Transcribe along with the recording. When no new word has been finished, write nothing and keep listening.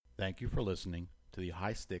Thank you for listening to the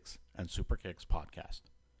High Sticks and Super Kicks podcast.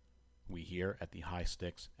 We here at the High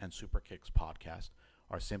Sticks and Super Kicks podcast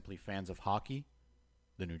are simply fans of hockey,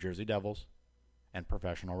 the New Jersey Devils, and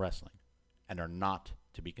professional wrestling, and are not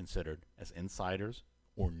to be considered as insiders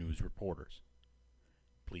or news reporters.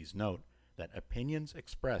 Please note that opinions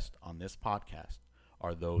expressed on this podcast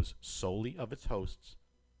are those solely of its hosts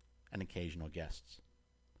and occasional guests.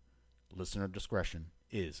 Listener discretion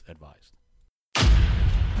is advised.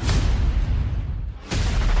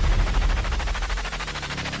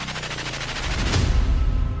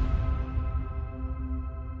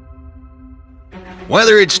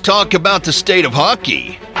 Whether it's talk about the state of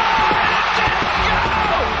hockey,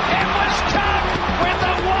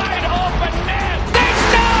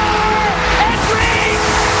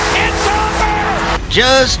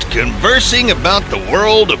 just conversing about the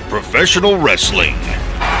world of professional wrestling.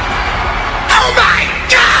 Oh my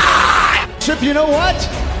God! Chip, you know what?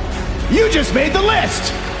 You just made the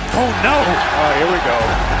list! Oh no! Oh, here we go.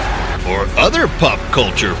 Or other pop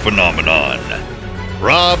culture phenomenon.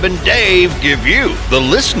 Rob and Dave give you, the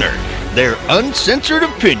listener, their uncensored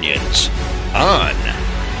opinions on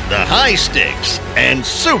the High Sticks and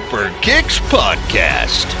Super Kicks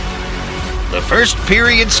podcast. The first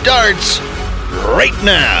period starts right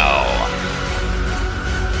now.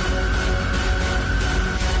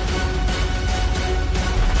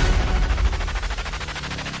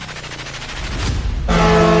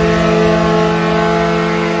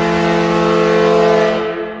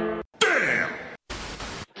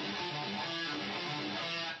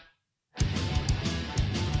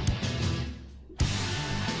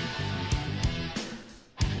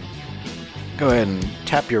 Go ahead and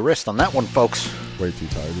tap your wrist on that one, folks. Way too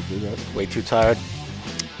tired to do that. Way too tired.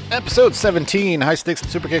 Episode 17, High Sticks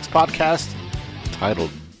and Super Kicks podcast,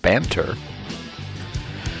 titled Banter.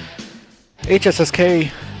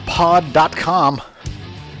 HSSKpod.com.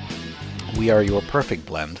 We are your perfect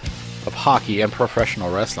blend of hockey and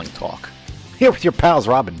professional wrestling talk. Here with your pals,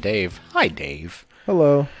 Rob and Dave. Hi, Dave.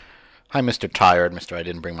 Hello. Hi, Mr. Tired. Mr. I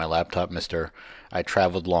didn't bring my laptop. Mr. I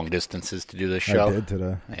traveled long distances to do this show. I did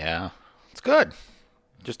today. Yeah. It's good.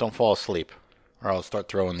 Just don't fall asleep, or I'll start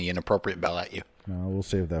throwing the inappropriate bell at you. No, we'll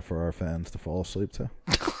save that for our fans to fall asleep to.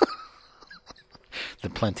 The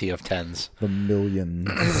plenty of tens. The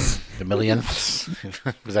millions. The millions.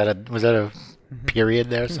 was that a period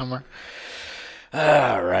there somewhere?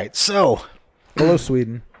 All right. So. Hello,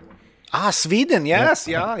 Sweden. Sweden. Yes.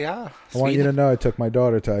 Yeah. I want you to know I took my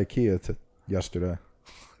daughter to IKEA yesterday.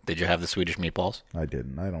 Did you have the Swedish meatballs? I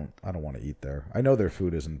didn't. I don't want to eat there. I know their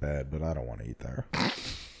food isn't bad, but I don't want to eat there.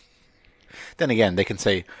 Then again, they can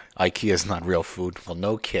say IKEA is not real food. Well,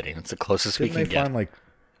 no kidding. It's the closest we can Didn't get. they find like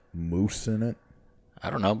moose in it? I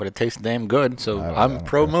don't know, but it tastes damn good. So I'm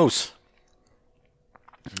pro moose.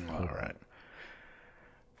 All right.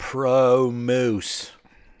 Pro moose.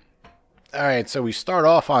 All right, so we start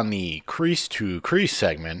off on the crease to crease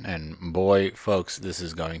segment, and boy, folks, this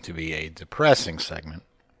is going to be a depressing segment.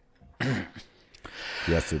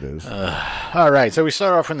 Yes, it is. All right, so we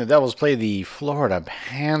start off when the Devils play the Florida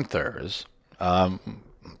Panthers.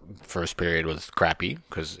 First period was crappy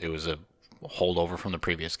because it was a holdover from the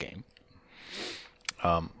previous game.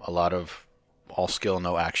 A lot of all skill,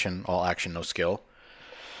 no action, all action, no skill.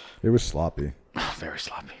 It was sloppy. Very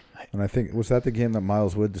sloppy. And I think, was that the game that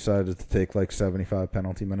Miles Wood decided to take like 75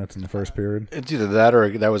 penalty minutes in the first period? It's either that or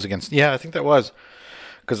that was against... Yeah, I think that was.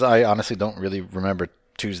 Because I honestly don't really remember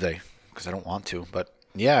Tuesday because I don't want to. But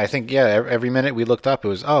yeah, I think, every minute we looked up, it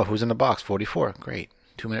was, who's in the box? 44. Great.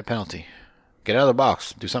 2-minute penalty. Get out of the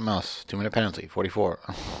box. Do something else. 2-minute penalty. 44.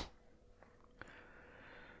 I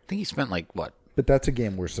think he spent like, what? But that's a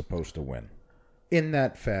game we're supposed to win. In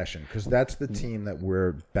that fashion, because that's the team that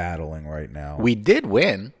we're battling right now. We did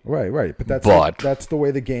win. Right. But that's the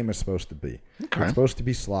way the game is supposed to be. Okay. It's supposed to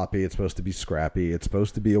be sloppy. It's supposed to be scrappy. It's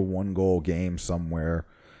supposed to be a one-goal game somewhere.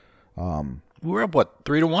 We were up,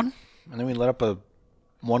 3-1? And then we let up a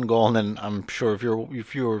one goal, and then I'm sure if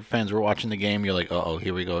your fans were watching the game, you're like,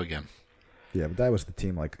 here we go again. Yeah, but that was the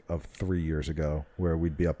team like of 3 years ago where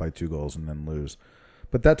we'd be up by 2 goals and then lose.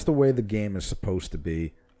 But that's the way the game is supposed to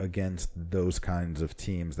be against those kinds of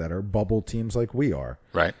teams that are bubble teams like we are.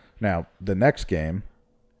 Right. Now, the next game,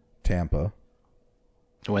 Tampa.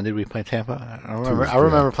 When did we play Tampa? I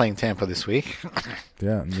remember playing Tampa this week.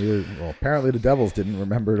 Yeah. Apparently the Devils didn't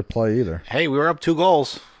remember to play either. Hey, we were up 2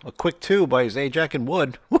 goals. A quick 2 by Zajac and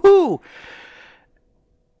Wood. Woohoo!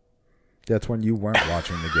 That's when you weren't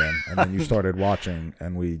watching the game, and then you started watching,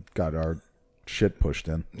 and we got our shit pushed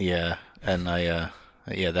in. Yeah, and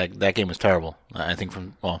that game was terrible. I think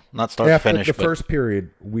not start to finish. The first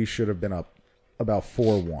period, we should have been up about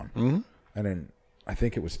 4-1. And then I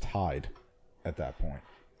think it was tied at that point.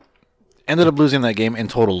 Ended up losing that game in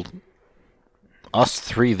total. Us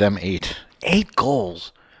 3, them 8. 8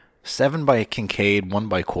 goals. 7 by Kincaid, 1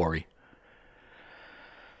 by Corey.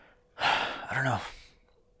 I don't know.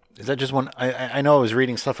 Is that just one? I know I was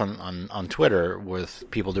reading stuff on Twitter with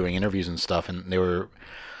people doing interviews and stuff, and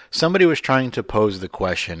somebody was trying to pose the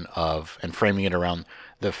question of, and framing it around,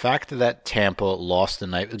 the fact that Tampa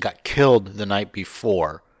got killed the night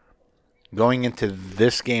before, going into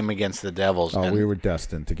this game against the Devils. Oh, we were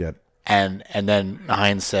destined to get. And then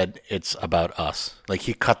Hines said, it's about us. Like,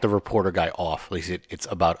 he cut the reporter guy off. Like, he said, it's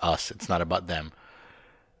about us. It's not about them.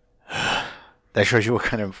 That shows you what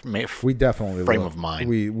kind of we definitely frame of mind.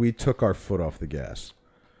 We took our foot off the gas.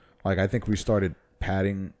 Like, I think we started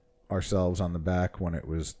patting ourselves on the back when it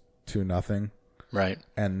was 2-0. Right.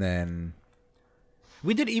 And then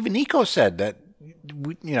we did. Even Nico said that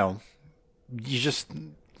you just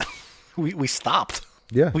we stopped.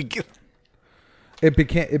 Yeah. It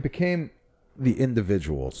became the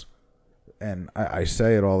individuals, and I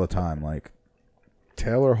say it all the time. Like,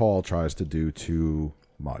 Taylor Hall tries to do too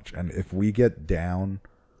much, and if we get down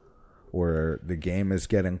or the game is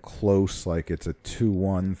getting close, like it's a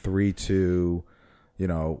 2-1, 3-2,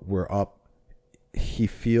 we're up, he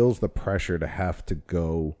feels the pressure to have to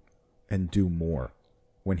go and do more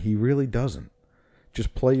when he really doesn't.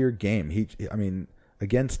 Just play your game.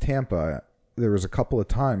 Against Tampa, there was a couple of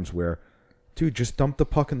times where, dude, just dump the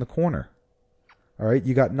puck in the corner. All right,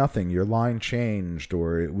 you got nothing. Your line changed,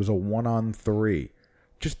 or it was a 1-on-3.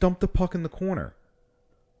 Just dump the puck in the corner.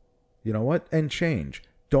 You know what? And change.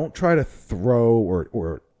 Don't try to throw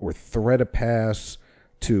or thread a pass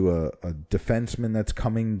to a defenseman that's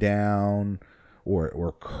coming down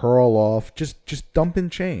or curl off. Just dump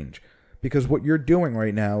and change. Because what you're doing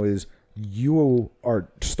right now is you are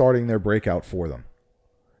starting their breakout for them.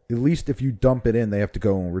 At least if you dump it in, they have to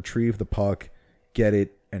go and retrieve the puck, get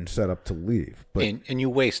it, and set up to leave. But and you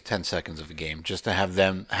waste 10 seconds of a game just to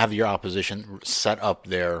have your opposition set up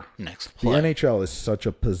their next play. The NHL is such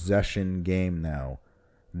a possession game now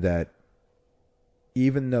that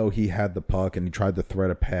even though he had the puck and he tried to thread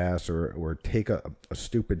a pass or take a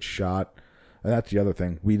stupid shot, and that's the other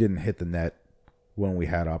thing, we didn't hit the net when we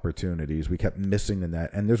had opportunities. We kept missing the net.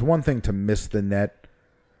 And there's one thing to miss the net.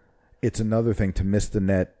 It's another thing to miss the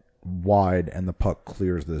net wide and the puck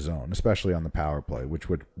clears the zone, especially on the power play, which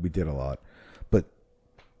we did a lot. But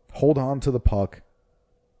hold on to the puck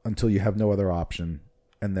until you have no other option,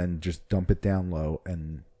 and then just dump it down low,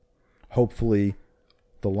 and hopefully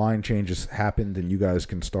the line changes happened and you guys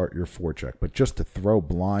can start your forecheck. But just to throw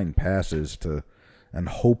blind passes and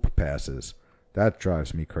hope passes, that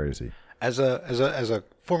drives me crazy. As a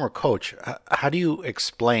former coach, how do you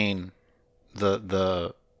explain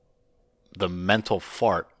the mental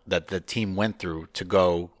fart that the team went through to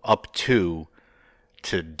go up 2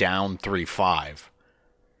 to down 3-5?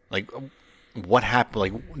 Like, what happened?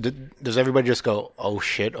 Like, does everybody just go, oh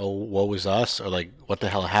shit, oh woe is us, or like, what the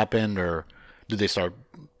hell happened, or do they start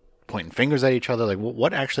pointing fingers at each other? Like,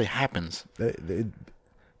 what actually happens?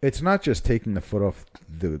 It's not just taking the foot off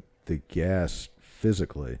the gas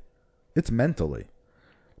physically; it's mentally,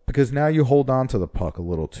 because now you hold on to the puck a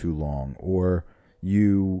little too long, or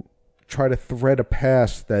you try to thread a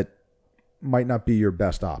pass that might not be your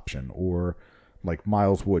best option, or like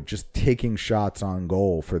Miles Wood, just taking shots on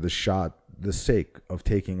goal for the sake of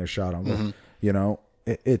taking a shot on goal.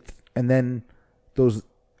 Mm-hmm. And then those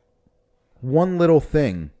one little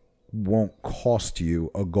thing won't cost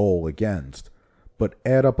you a goal against, but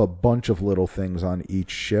add up a bunch of little things on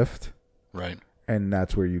each shift. Right. And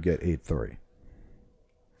that's where you get 8-3.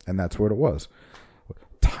 And that's what it was.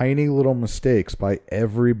 Tiny little mistakes by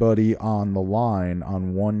everybody on the line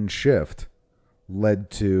on one shift led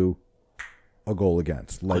to a goal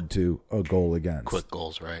against, Quick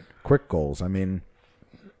goals, right? Quick goals. I mean,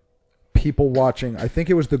 people watching, I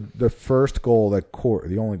think it was the first goal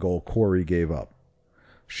the only goal Corey gave up.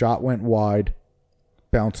 Shot went wide,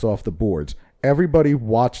 bounced off the boards. Everybody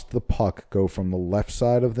watched the puck go from the left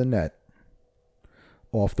side of the net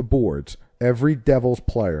off the boards. Every Devils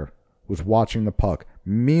player was watching the puck.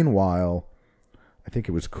 Meanwhile, I think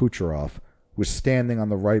it was Kucherov, was standing on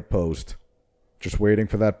the right post, just waiting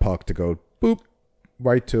for that puck to go boop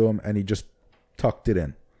right to him, and he just tucked it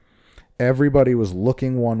in. Everybody was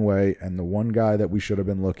looking one way, and the one guy that we should have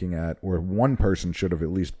been looking at, or one person should have at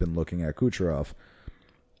least been looking at, Kucherov.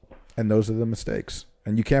 And those are the mistakes.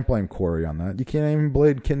 And you can't blame Corey on that. You can't even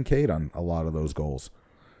blame Kincaid on a lot of those goals.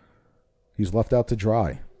 He's left out to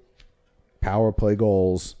dry. Power play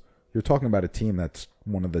goals. You're talking about a team that's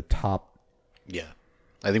one of the top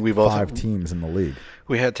I think we both 5 teams in the league.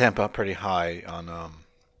 We had Tampa pretty high on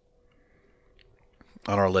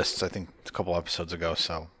our lists, I think, a couple episodes ago.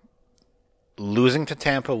 So losing to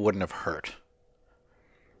Tampa wouldn't have hurt.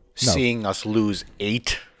 No. Seeing us lose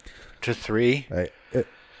 8-3.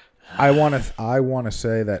 I want to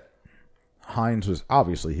say that Hines was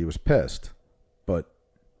obviously he was pissed, but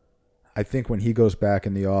I think when he goes back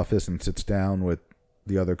in the office and sits down with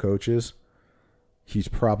the other coaches, he's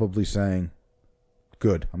probably saying,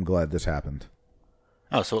 "Good, I'm glad this happened."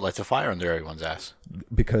 Oh, so it lights a fire under everyone's ass.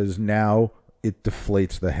 Because now it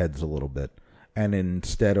deflates the heads a little bit. And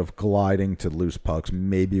instead of gliding to loose pucks,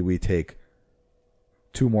 maybe we take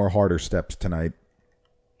 2 more harder steps tonight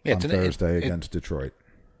on Thursday against Detroit.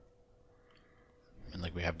 And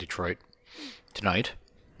like we have Detroit tonight,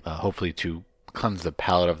 hopefully to cleanse the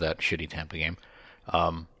palate of that shitty Tampa game.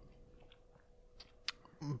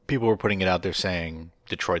 People were putting it out there saying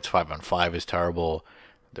Detroit's 5-on-5 is terrible.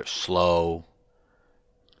 They're slow.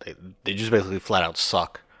 They just basically flat out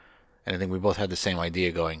suck. And I think we both had the same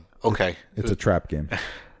idea going, okay. It's a trap game.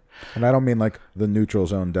 And I don't mean like the neutral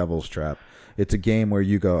zone Devils trap. It's a game where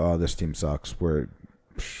you go, oh, this team sucks. We'll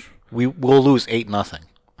lose 8-0.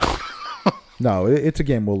 No, it's a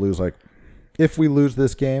game we'll lose. Like, if we lose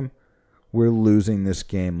this game, we're losing this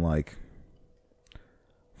game like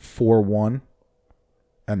 4-1,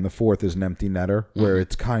 and the 4th is an empty netter, where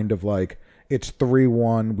it's kind of like it's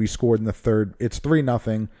 3-1. We scored in the third. It's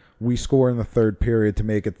 3-0. We score in the third period to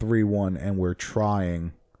make it 3-1, and we're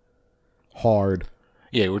trying hard.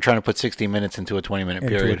 Yeah, we're trying to put 60 minutes into a 20-minute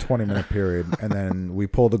period. Into a 20-minute period, and then we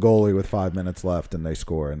pull the goalie with 5 minutes left, and they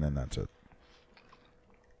score, and then that's it.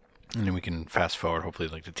 And then we can fast forward, hopefully,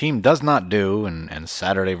 like the team does not do, and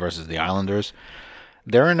Saturday versus the Islanders,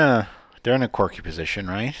 they're in a quirky position,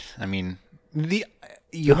 right? I mean,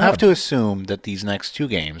 you have to assume that these next 2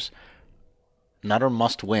 games not are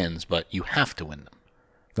must wins, but you have to win them.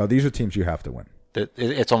 No, these are teams you have to win.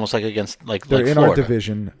 It's almost like against like they're in Florida. Our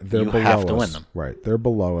division. They're below us. You have to win them, right? They're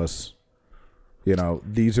below us. You know,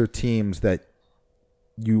 these are teams that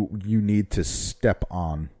you need to step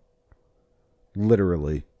on,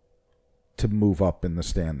 literally, to move up in the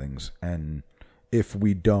standings. And if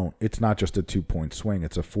we don't, it's not just a 2-point swing;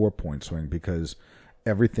 it's a 4-point swing because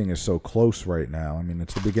everything is so close right now. I mean,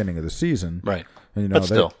 it's the beginning of the season, right? And, you know, but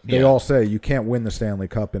still, they all say you can't win the Stanley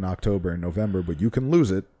Cup in October and November, but you can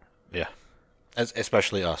lose it. Yeah.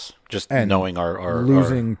 Especially us, just knowing our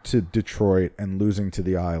losing to Detroit and losing to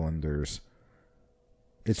the Islanders.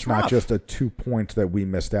 It's not just a 2 points that we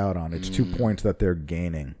missed out on. It's 2 points that they're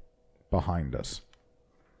gaining behind us.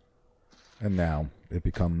 And now it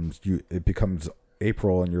becomes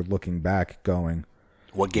April, and you're looking back, going,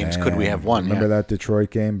 "What games could we have won?" Remember that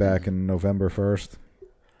Detroit game back in November 1st?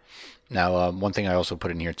 Now, one thing I also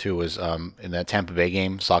put in here too was in that Tampa Bay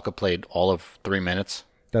game, Saka played all of 3 minutes.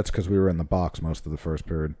 That's because we were in the box most of the first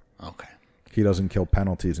period. Okay. He doesn't kill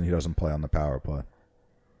penalties, and he doesn't play on the power play.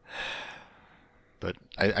 But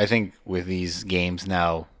I think with these games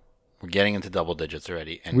now, we're getting into double digits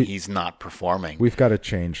already, and he's not performing. We've got to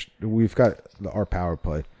change. We've got our power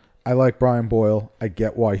play. I like Brian Boyle. I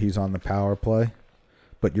get why he's on the power play.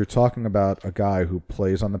 But you're talking about a guy who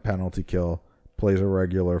plays on the penalty kill, plays a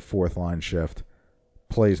regular 4th-line shift,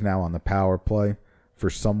 plays now on the power play for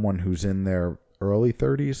someone who's in their early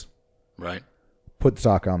 30s. Right. Put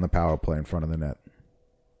Saka on the power play in front of the net.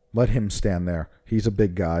 Let him stand there. He's a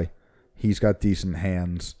big guy. He's got decent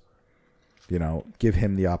hands. You know, give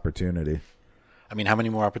him the opportunity. I mean, how many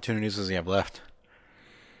more opportunities does he have left?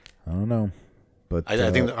 I don't know. But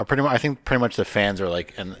I think pretty much the fans are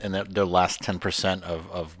like in their last 10%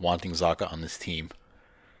 of wanting Saka on this team.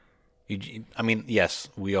 I mean, yes,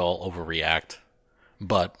 we all overreact,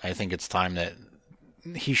 but I think it's time that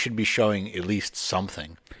he should be showing at least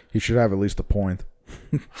something. He should have at least a point.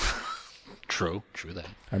 True that.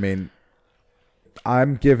 I mean,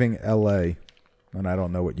 I'm giving LA, and I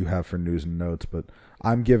don't know what you have for news and notes, but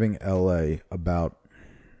I'm giving LA about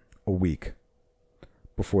a week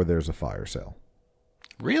before there's a fire sale.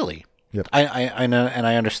 Really? Yep. I know, and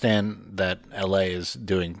I understand that LA is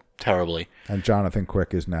doing terribly. And Jonathan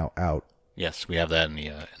Quick is now out. Yes, we have that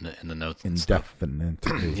in the notes.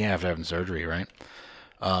 Indefinitely. Yeah, after having surgery, right?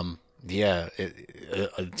 A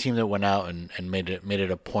team that went out and made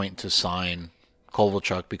it a point to sign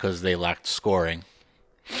Kovalchuk because they lacked scoring.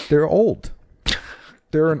 They're old.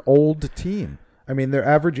 They're an old team. I mean, their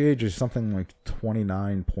average age is something like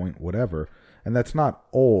 29 point whatever, and that's not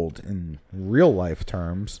old in real life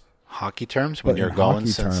terms. Hockey terms, when but you're in going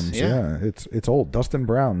hockey since, terms, yeah, it's old. Dustin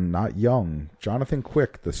Brown, not young. Jonathan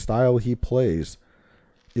Quick, the style he plays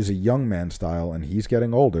is a young man style, and he's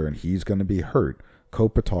getting older, and he's going to be hurt.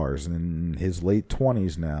 Kopitar's in his late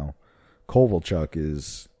 20s now. Kovalchuk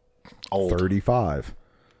is Old. 35.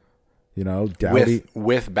 You know, Doughty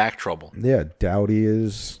with back trouble. Yeah, Doughty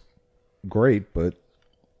is great, but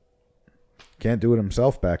can't do it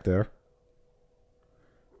himself back there.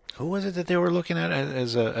 Who was it that they were looking at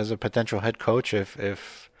as a potential head coach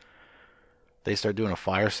if they start doing a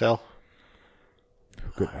fire sale?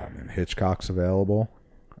 Good. I mean, Hitchcock's available.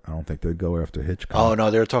 I don't think they'd go after Hitchcock. Oh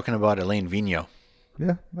no, they were talking about Elaine Vigneault.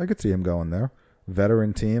 Yeah, I could see him going there.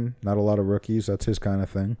 Veteran team, not a lot of rookies. That's his kind of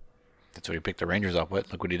thing. That's what he picked the Rangers up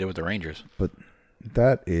with. Look what he did with the Rangers. But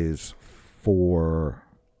that is for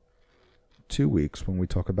 2 weeks when we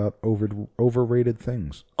talk about overrated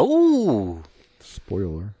things. Oh,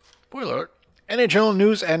 Spoiler. spoiler alert. NHL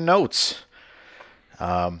news and notes.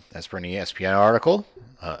 As per an ESPN article,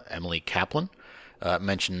 Emily Kaplan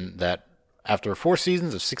mentioned that after 4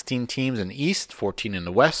 seasons of 16 teams in the East, 14 in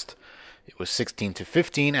the West, it was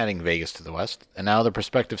 16-15, adding Vegas to the West. And now the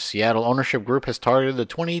prospective Seattle ownership group has targeted the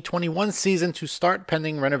 2021 season to start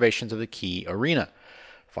pending renovations of the Key Arena.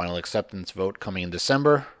 Final acceptance vote coming in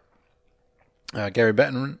December. Gary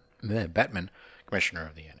Bettman, commissioner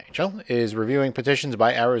of the NHL, is reviewing petitions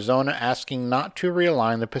by Arizona asking not to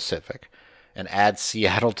realign the Pacific and add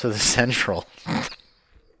Seattle to the Central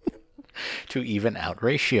to even out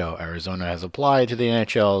ratio. Arizona has applied to the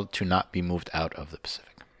NHL to not be moved out of the Pacific.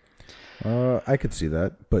 I could see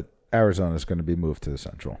that, but Arizona's going to be moved to the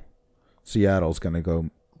Central. Seattle's going to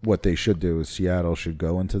go. What they should do is Seattle should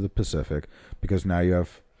go into the Pacific because now you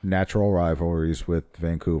have natural rivalries with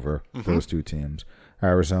Vancouver, those two teams.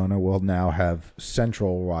 Arizona will now have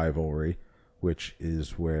central rivalry, which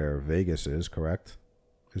is where Vegas is, correct?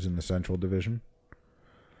 Is in the Central Division.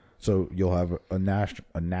 So you'll have a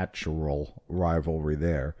natural rivalry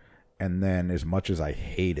there. And then, as much as I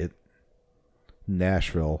hate it,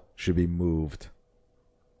 Nashville should be moved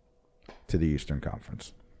to the Eastern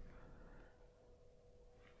Conference.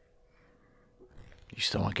 You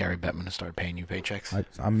still want Gary Bettman to start paying you paychecks?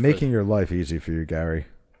 I'm making your life easy for you, Gary.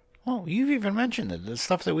 Well, you've even mentioned that the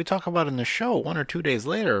stuff that we talk about in the show 1 or 2 days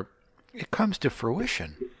later, it comes to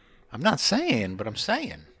fruition. I'm not saying, but I'm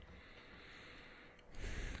saying.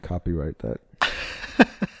 Copyright that.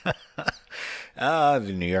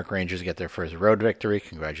 The New York Rangers get their first road victory.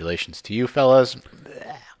 Congratulations to you, fellas.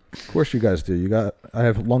 Of course you guys do. I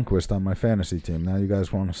have Lundqvist on my fantasy team. Now you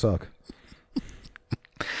guys want to suck.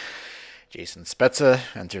 Jason Spezza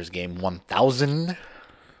enters game 1,000.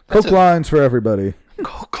 Coke lines for everybody.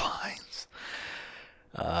 Coke lines.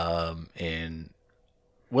 In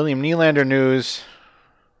William Nylander news,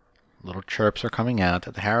 little chirps are coming out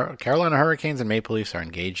that the Carolina Hurricanes and Maple Leafs are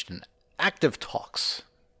engaged in active talks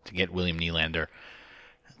to get William Nylander.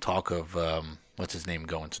 Talk of, what's his name,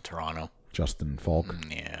 going to Toronto. Justin Falk.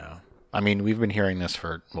 Yeah. I mean, we've been hearing this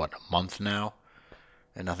for, a month now,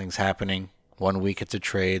 and nothing's happening. 1 week it's a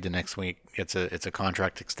trade, the next week it's a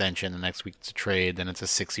contract extension, the next week it's a trade, then it's a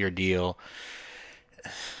 6-year deal.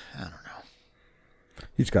 I don't know.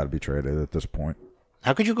 He's got to be traded at this point.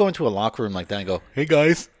 How could you go into a locker room like that and go, hey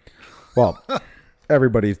guys? Well,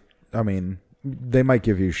 everybody, I mean, they might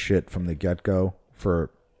give you shit from the get-go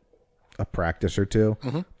for a practice or two,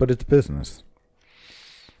 but it's business.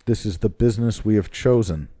 This is the business we have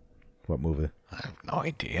chosen. What movie? I have no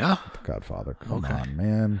idea. Godfather. Come on,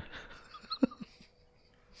 man.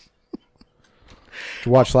 Did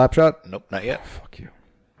you watch Slapshot? Nope, not yet. Fuck you.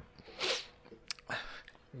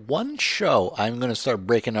 One show, I'm going to start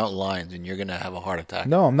breaking out lines, and you're going to have a heart attack.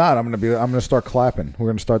 No, I'm not. I'm going to start clapping. We're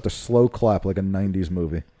going to start the slow clap like a 90s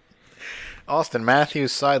movie. Austin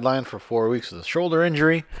Matthews sidelined for 4 weeks with a shoulder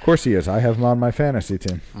injury. Of course he is. I have him on my fantasy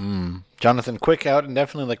team. Jonathan Quick out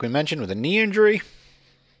indefinitely, like we mentioned, with a knee injury.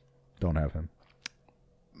 Don't have him.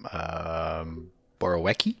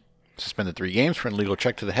 Borowiecki suspended 3 games for an illegal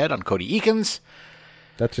check to the head on Cody Eakins.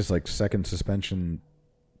 That's just like second suspension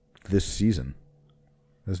this season,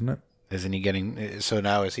 isn't it? Isn't he getting? So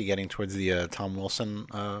now is he getting towards the Tom Wilson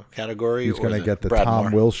category? He's going to get the Brad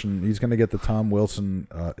Tom Moore? Wilson. He's going to get the Tom Wilson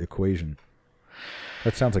equation.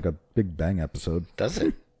 That sounds like a Big Bang episode. Does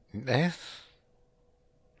it?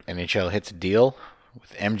 NHL hits a deal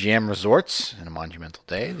with MGM Resorts and a monumental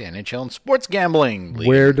day. The NHL and Sports Gambling League.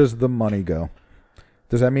 Where does the money go?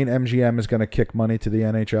 Does that mean MGM is going to kick money to the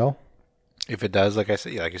NHL? If it does, like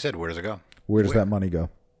you said, where does it go? Where does that money go?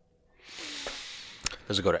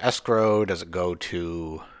 Does it go to escrow? Does it go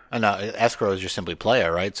to? No, escrow is just simply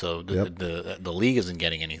player, right? So the league isn't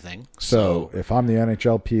getting anything. So if I'm the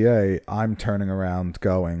NHLPA, I'm turning around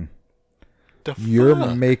going, you're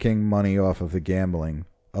making money off of the gambling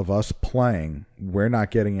of us playing. We're not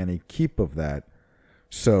getting any keep of that.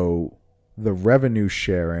 So the revenue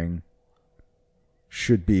sharing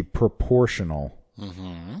should be proportional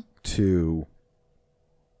to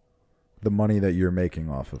the money that you're making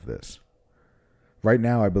off of this. Right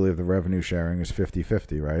now, I believe the revenue sharing is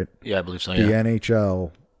 50-50, right? Yeah, I believe so, The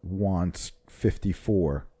NHL wants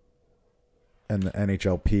 54, and the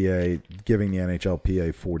NHLPA giving the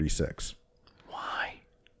NHLPA 46. Why?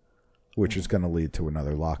 Which is going to lead to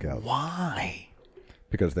another lockout. Why?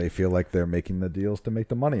 Because they feel like they're making the deals to make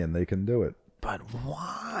the money, and they can do it. But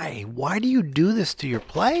why? Why do you do this to your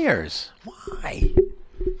players? Why?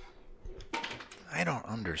 I don't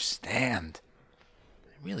understand.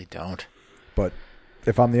 I really don't. But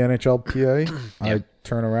if I'm the NHLPA, I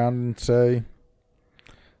turn around and say,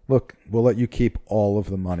 look, we'll let you keep all of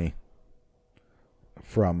the money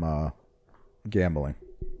from gambling.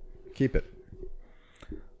 Keep it.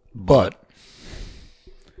 But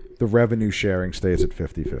the revenue sharing stays at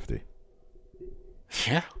 50-50.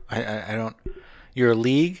 Yeah, I don't. You're a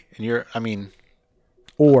league, and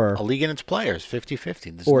Or a league and its players,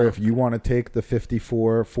 50-50. Or if you want to take the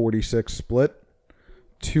 54-46 split,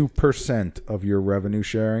 2% of your revenue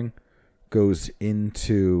sharing goes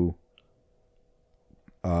into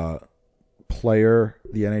the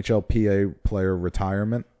NHLPA player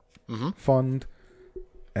retirement fund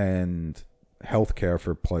and health care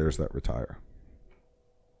for players that retire.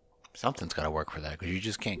 Something's got to work for that, because you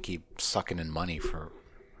just can't keep sucking in money for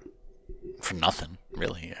nothing,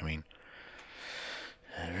 really. I mean,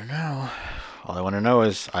 I don't know. All I want to know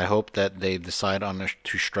is I hope that they decide on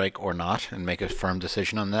to strike or not and make a firm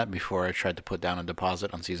decision on that before I try to put down a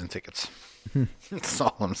deposit on season tickets. That's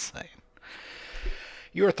all I'm saying.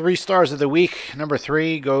 Your 3 stars of the week. Number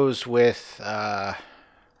 3 goes with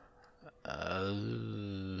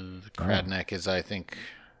Kradnick is, I think,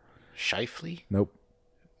 Scheifele? Nope.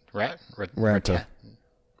 Rantanen.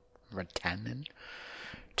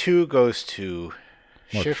 2 goes to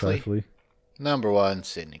Mark Scheifele. Number 1,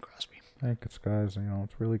 Sidney Crosby. I think it's guys,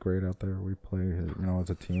 it's really great out there. We play, as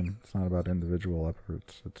a team. It's not about individual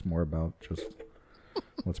efforts. It's more about just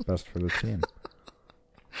what's best for the team.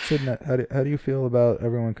 Sidney, how do you feel about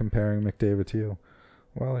everyone comparing McDavid to you?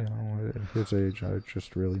 Well, at his age, I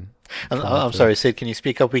just really... I'm sorry, Sid, can you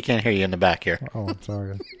speak up? We can't hear you in the back here. Oh, I'm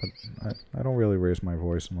sorry. I don't really raise my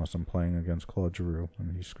voice unless I'm playing against Claude Giroux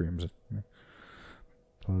and he screams at me.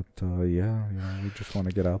 But, we just want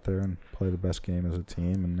to get out there and play the best game as a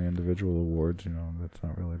team, and the individual awards, that's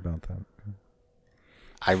not really about that.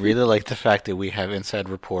 I really like the fact that we have inside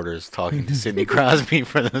reporters talking to Sidney Crosby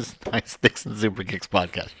for this Nice Sticks and Super Kicks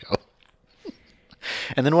podcast show.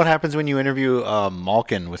 And then what happens when you interview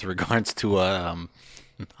Malkin with regards to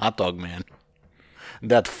Hot Dog Man?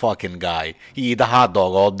 That fucking guy. He eat a hot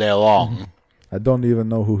dog all day long. I don't even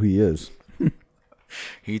know who he is.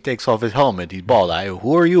 He takes off his helmet. He's bald.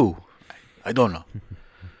 Who are you? I don't know.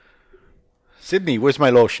 Sydney, where's my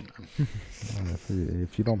lotion?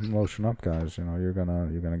 If you don't lotion up, guys, you're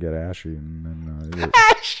gonna get ashy, and then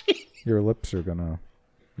your lips are gonna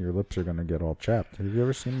get all chapped. Have you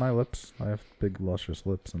ever seen my lips? I have big, luscious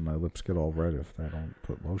lips, and my lips get all red if I don't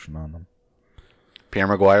put lotion on them. Pierre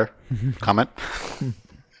Maguire, comment.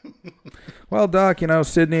 Well, Doc,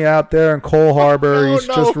 Sydney out there in Cole Harbor, he's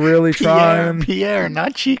just really trying. Pierre,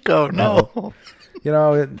 not Chico, no.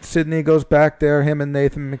 Sydney goes back there, him and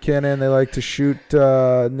Nathan McKinnon, they like to shoot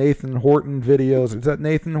Nathan Horton videos. Is that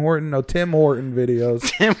Nathan Horton? No, Tim Horton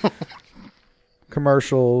videos.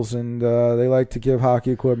 Commercials, and they like to give hockey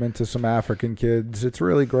equipment to some African kids. It's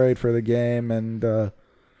really great for the game, and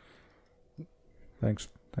thanks,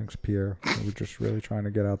 Pierre. We're just really trying to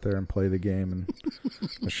get out there and play the game, and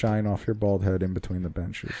the shine off your bald head in between the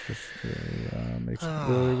benches just really, makes it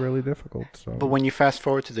really, really difficult. So. But when you fast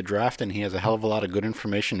forward to the draft, and he has a hell of a lot of good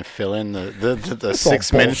information to fill in the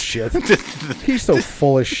 6 minutes. Shit. He's so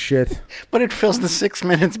full of shit. But it fills the 6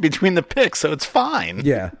 minutes between the picks, so it's fine.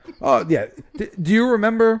 Yeah. Oh, yeah. Do you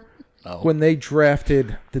remember when they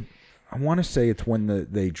drafted I want to say it's when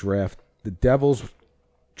the Devils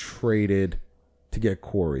traded to get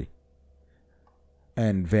Corey,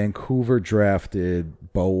 and Vancouver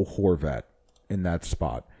drafted Bo Horvat in that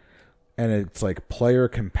spot, and it's like player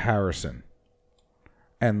comparison,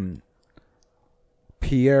 and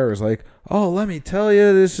Pierre is like, oh, let me tell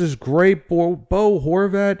you, this is great. Bo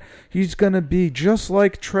Horvat, he's going to be just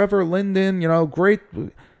like Trevor Linden, great.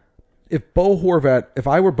 If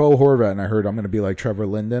I were Bo Horvat and I heard I'm going to be like Trevor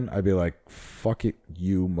Linden, I'd be like, fuck it,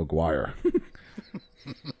 you Maguire.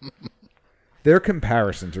 Their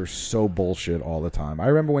comparisons are so bullshit all the time. I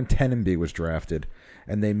remember when Tenenby was drafted,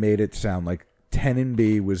 and they made it sound like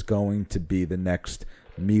Tenenby was going to be the next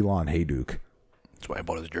Milan Hajduk. That's why I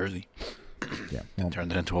bought his jersey. Yeah. Well,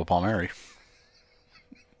 Turned it into a Palmieri.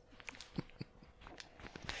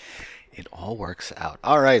 It all works out.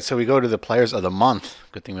 All right, so we go to the players of the month.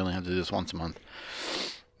 Good thing we only have to do this once a month.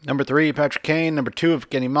 Number 3, Patrick Kane. Number 2,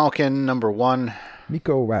 Evgeny Malkin. Number 1,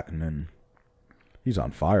 Mikko Rantanen. He's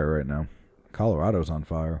on fire right now. Colorado's on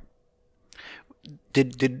fire.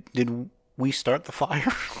 Did we start the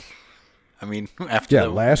fire? I mean, after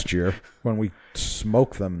last year when we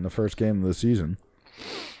smoked them in the first game of the season.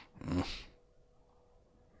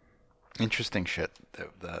 Interesting shit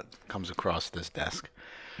that comes across this desk.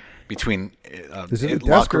 Between is it a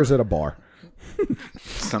desk or is it a bar?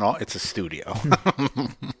 It's a studio.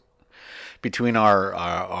 Between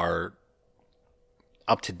our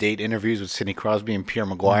up-to-date interviews with Sidney Crosby and Pierre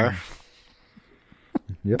Maguire.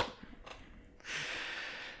 Yep.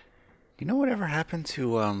 You know whatever happened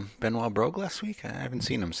to Benoit Brogue last week? I haven't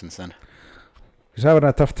seen him since then. He's having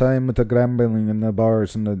a tough time with the gambling in the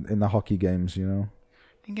bars and in the hockey games, you know.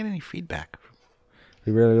 Didn't get any feedback.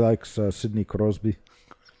 He really likes Sidney Crosby.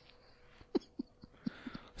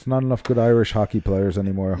 It's not enough good Irish hockey players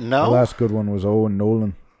anymore. No? The last good one was Owen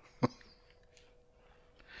Nolan.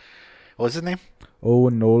 What was his name?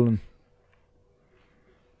 Owen Nolan.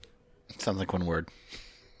 Sounds like one word.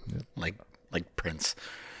 Yep. Like Prince.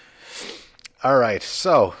 All right,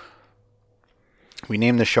 so we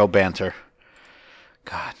named the show Banter.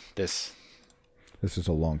 God, this is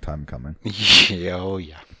a long time coming. Oh,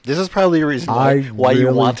 yeah. This is probably the reason why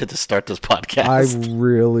you wanted to start this podcast. I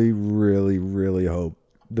really, really, really hope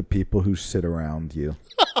the people who sit around you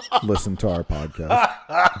listen to our podcast.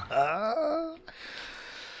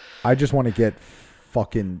 I just want to get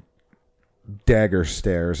fucking dagger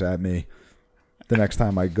stares at me the next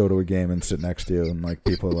time I go to a game and sit next to you, and like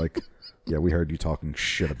people are like, "Yeah, we heard you talking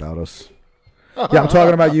shit about us." Yeah, I'm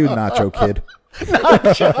talking about you, Nacho Kid.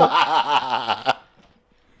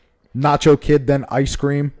 Nacho Kid, then ice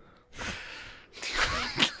cream.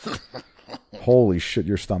 Holy shit,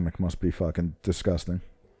 your stomach must be fucking disgusting.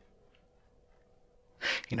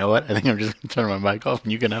 You know what? I think I'm just going to turn my mic off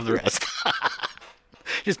and you can have the rest.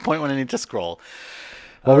 Just point when I need to scroll.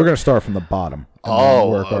 Well, we're going to start from the bottom and then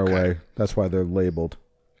work our way. That's why they're labeled.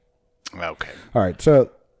 Okay. All right,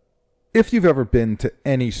 so if you've ever been to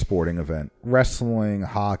any sporting event, wrestling,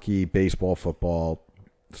 hockey, baseball, football,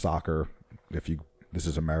 soccer, this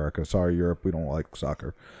is America. Sorry, Europe, we don't like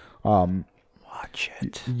soccer. Watch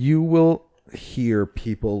it. You will hear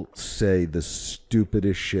people say the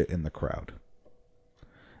stupidest shit in the crowd.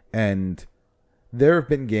 And there have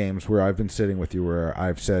been games where I've been sitting with you where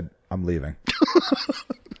I've said, I'm leaving.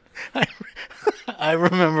 I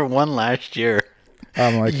remember one last year.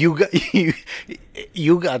 I'm like,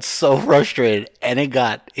 you got so frustrated, and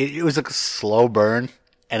it was like a slow burn.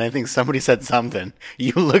 And I think somebody said something.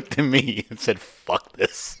 You looked at me and said, "Fuck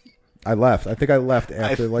this." I left. I think I left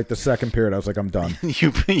after like the second period. I was like, I'm done.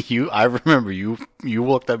 I remember you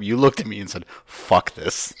walked up. You looked at me and said, "Fuck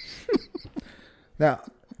this." Now,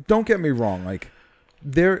 don't get me wrong. Like,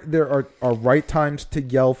 there are right times to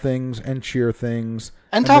yell things and cheer things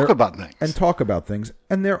and talk about things.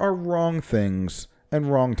 And there are wrong things and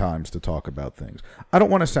wrong times to talk about things. I don't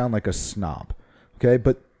want to sound like a snob, okay?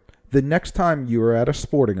 But the next time you are at a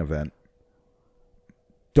sporting event,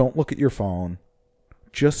 don't look at your phone.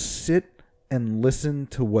 Just sit and listen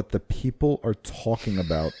to what the people are talking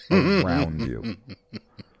about around you.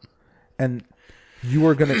 And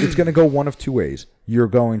it's going to go one of two ways. You're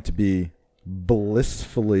going to be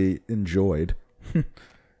blissfully enjoying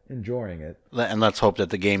it. And let's hope that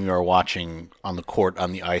the game you are watching on the court,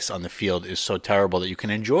 on the ice, on the field is so terrible that you can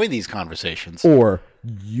enjoy these conversations. Or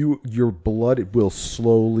your blood will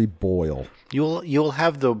slowly boil. You'll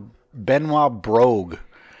have the Benoit Brogue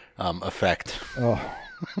effect. Oh.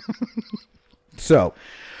 So,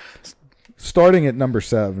 starting at number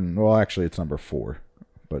 7, well, actually it's number 4,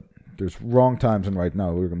 but there's wrong times and right now.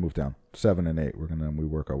 We're going to move down 7 and 8. We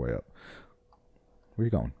work our way up. Where are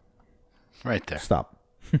you going? Right there. Stop.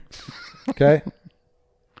 Okay?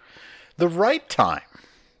 The right time.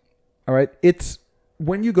 All right. It's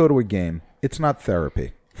when you go to a game, it's not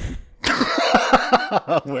therapy.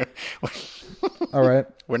 All right.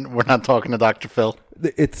 We're not talking to Dr. Phil.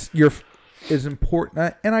 It's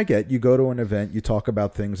important, and I get you go to an event, you talk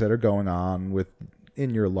about things that are going on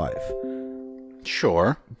in your life.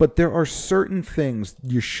 Sure. But there are certain things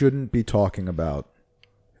you shouldn't be talking about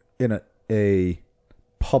in a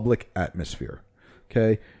public atmosphere.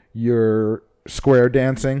 Okay? Your square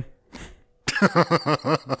dancing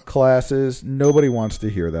classes, nobody wants to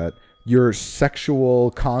hear that. Your sexual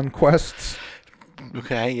conquests.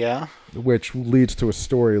 Okay, yeah. Which leads to a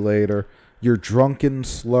story later. your drunken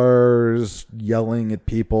slurs, yelling at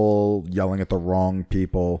people, yelling at the wrong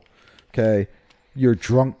people. Okay, your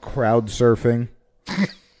drunk crowd surfing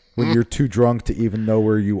when you're too drunk to even know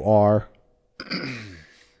where you are.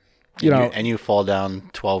 And you fall down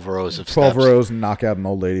 12 rows of 12 steps. rows and knock out an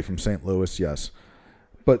old lady from St. Louis, yes.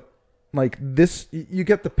 But, like, this, you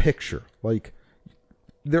get the picture. Like,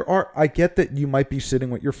 I get that you might be sitting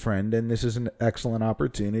with your friend, and this is an excellent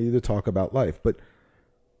opportunity to talk about life, but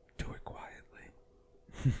do it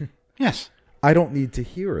quietly. Yes. I don't need to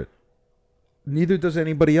hear it. Neither does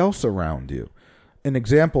anybody else around you. An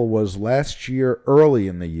example was last year, early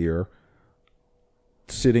in the year,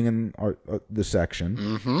 sitting in the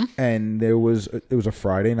section, and it was a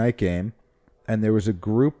Friday night game, and there was a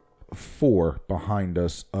group of 4 behind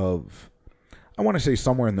us of, I want to say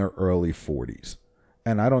somewhere in their early 40s,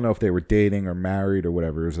 and I don't know if they were dating or married or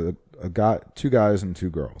whatever. It was a guy, 2 guys and 2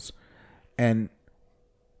 girls, and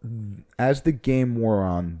as the game wore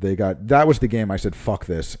on, that was the game I said fuck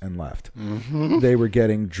this and left. They were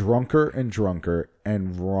getting drunker and drunker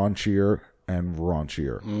and raunchier and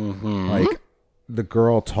raunchier. Like, the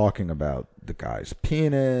girl talking about the guy's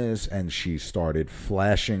penis, and she started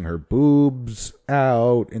flashing her boobs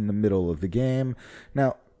out in the middle of the game.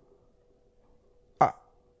 Now,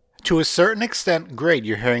 to a certain extent, great.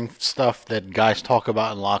 You're hearing stuff that guys talk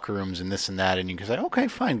about in locker rooms and this and that, and you can say, okay,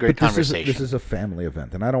 fine, great conversation. This is a family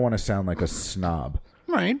event, and I don't want to sound like a snob.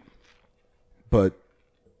 Right. But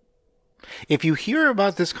if you hear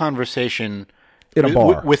about this conversation in a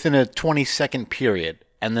bar within a 20-second period,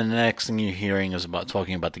 and then the next thing you're hearing is about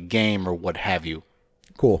talking about the game or what have you,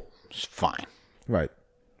 cool. It's fine. Right.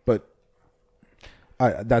 But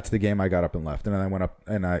that's the game I got up and left. And then I went up,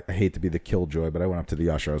 and I hate to be the killjoy, but I went up to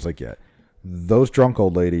the usher. I was like, yeah, those drunk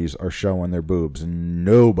old ladies are showing their boobs, and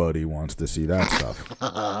nobody wants to see that stuff.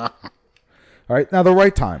 All right. Now, the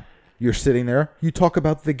right time. You're sitting there. You talk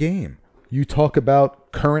about the game. You talk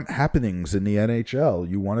about current happenings in the NHL.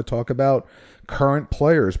 You want to talk about current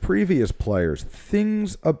players, previous players,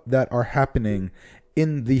 things that are happening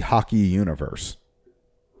in the hockey universe.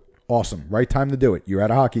 Awesome. Right time to do it. You're at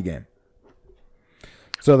a hockey game.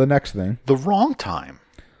 So the next thing. The wrong time.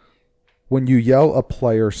 When you yell a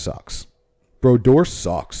player sucks. Brodeur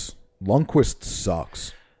sucks. Lundqvist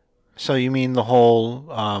sucks. So you mean the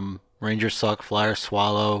whole Rangers suck, Flyers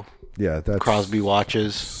swallow, yeah, that's Crosby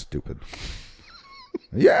watches? Stupid.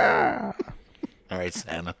 Yeah. All right,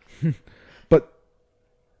 Santa. But,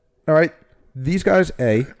 all right, these guys,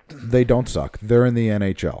 they don't suck. They're in the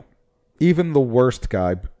NHL. Even the worst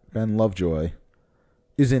guy, Ben Lovejoy,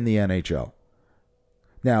 is in the NHL.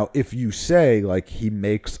 Now, if you say, like, he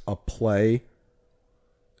makes a play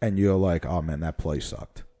and you're like, oh, man, that play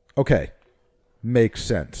sucked. Okay, makes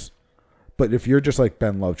sense. But if you're just like,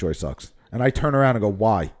 Ben Lovejoy sucks, and I turn around and go,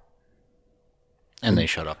 why? And they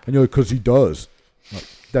shut up. And you're like, because he does. No,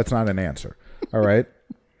 that's not an answer. All right?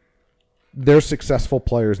 They're successful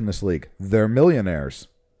players in this league. They're millionaires.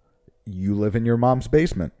 You live in your mom's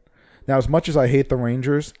basement. Now, as much as I hate the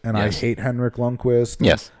Rangers and yes. I hate Henrik Lundqvist,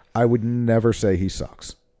 yes. I would never say he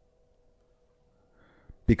sucks.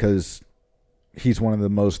 Because he's one of the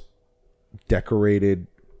most decorated,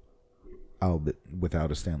 albeit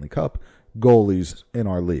without a Stanley Cup, goalies in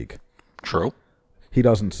our league. True. He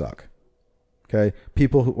doesn't suck. Okay?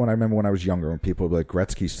 People who, when I remember when I was younger, when people would be like,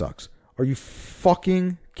 Gretzky sucks. Are you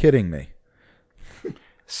fucking kidding me?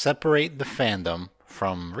 Separate the fandom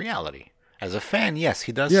from reality. As a fan, yes,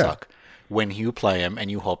 he does suck. When you play him and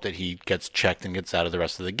you hope that he gets checked and gets out of the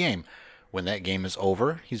rest of the game. When that game is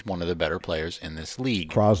over, he's one of the better players in this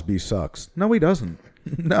league. Crosby sucks. No, he doesn't.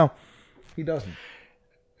 No, he doesn't.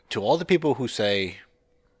 To all the people who say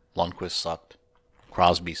Lundqvist sucked,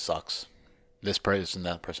 Crosby sucks, this person,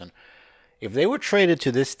 that person, if they were traded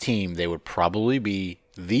to this team, they would probably be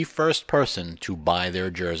the first person to buy their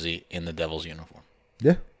jersey in the Devils uniform.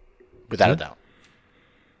 Yeah. Without a doubt.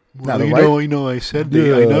 Now, I know. I said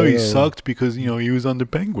I know he sucked because he was on the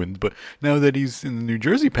Penguins, but now that he's in the New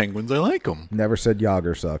Jersey Penguins, I like him. Never said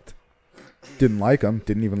Yager sucked. Didn't like him.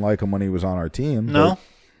 Didn't even like him when he was on our team. No.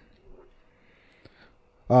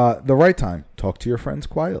 But, the right time. Talk to your friends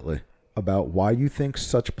quietly about why you think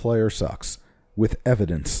such player sucks with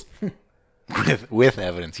evidence. with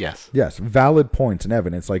evidence, yes. Yes, valid points and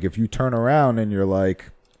evidence. Like if you turn around and you're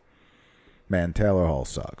like, man, Taylor Hall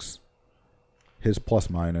sucks. His plus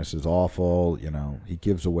minus is awful. He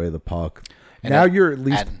gives away the puck. And now you're at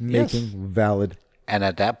least making valid. And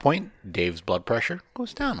at that point, Dave's blood pressure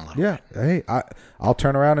goes down a little. Yeah. Hey, I'll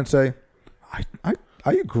turn around and say, I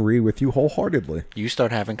agree with you wholeheartedly. You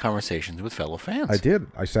start having conversations with fellow fans. I did.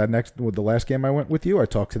 I sat next with the last game I went with you. I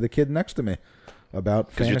talked to the kid next to me. about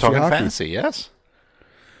Because fantasy you're talking hockey. fantasy, yes.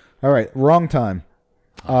 All right, wrong time.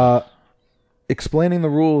 Explaining the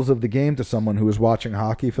rules of the game to someone who is watching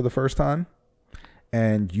hockey for the first time,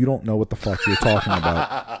 and you don't know what the fuck you're talking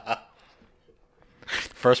about.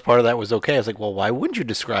 First part of that was okay. I was like, well, why wouldn't you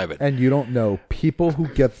describe it? And you don't know people who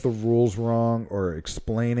get the rules wrong or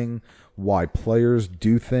explaining why players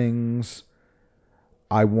do things.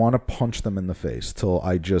 I want to punch them in the face till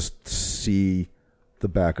I just see the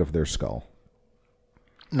back of their skull.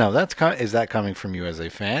 No, is that coming from you as a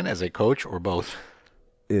fan, as a coach, or both?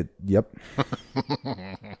 Yep.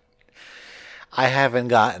 I haven't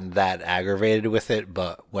gotten that aggravated with it,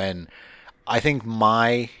 but when I think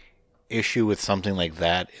my issue with something like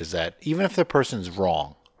that is that even if the person's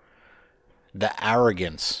wrong, the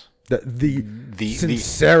arrogance, The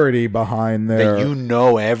sincerity behind their... that you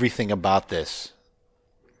know everything about this,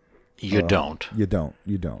 you don't. You don't.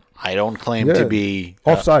 I don't claim to be...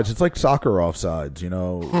 offsides. It's like soccer offsides, you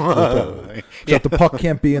know. Except the puck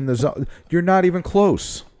can't be in the zone. You're not even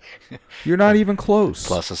close.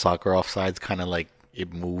 Plus, the soccer offside's kind of like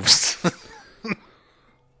it moves.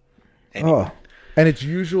 Anyway. And it's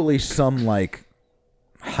usually some like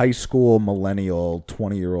high school millennial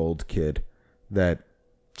 20-year-old kid that...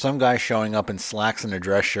 Some guy showing up in slacks and a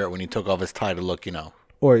dress shirt when he took off his tie to look,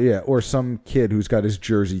 Or some kid who's got his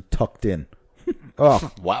jersey tucked in.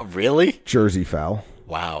 Oh, wow, really? Jersey foul.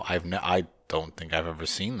 Wow, I don't think I've ever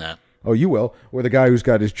seen that. Oh, you will. Or the guy who's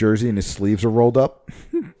got his jersey and his sleeves are rolled up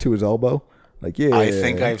to his elbow. Like, yeah. I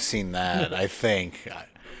think I've seen that.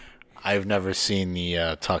 I've never seen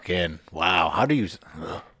the tuck in. Wow, how do you...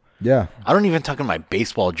 Ugh. Yeah. I don't even tuck in my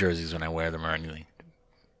baseball jerseys when I wear them or anything.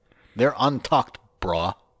 They're untucked,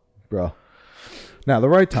 brah. Bro. Now, the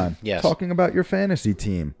right time. Yes. Talking about your fantasy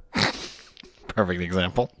team. Perfect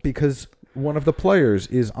example. Because one of the players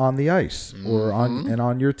is on the ice or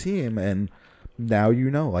on your team, and now you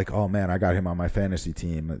know, like, oh man, I got him on my fantasy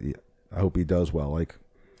team. I hope he does well. Like,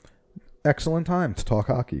 excellent time to talk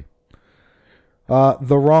hockey.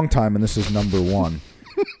 The wrong time, and this is number one.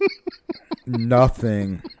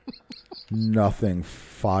 Nothing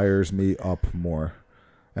fires me up more.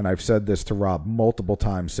 And I've said this to Rob multiple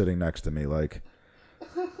times sitting next to me, like...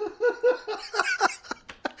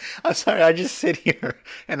 I'm sorry, I just sit here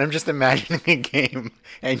and I'm just imagining a game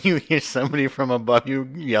and you hear somebody from above you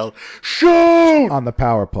yell, "Shoot!" on the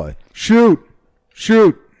power play. Shoot!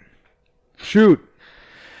 Shoot! Shoot!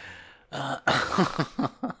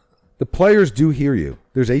 The players do hear you.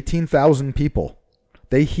 There's 18,000 people.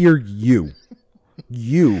 They hear you.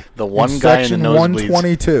 You. The one in guy in section the nosebleeds.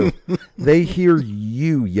 122. They hear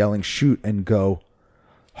you yelling shoot and go,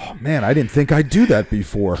 oh man, I didn't think I'd do that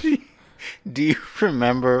before. Do you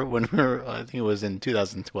remember when we were, I think it was in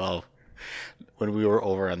 2012, when we were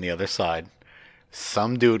over on the other side,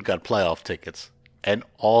 some dude got playoff tickets, and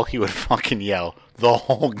all he would fucking yell the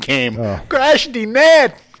whole game, "Crash the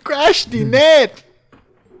net! Crash the net!"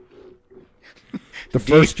 The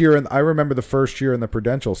first year, I remember the first year in the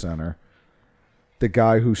Prudential Center, the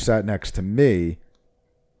guy who sat next to me,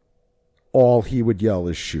 all he would yell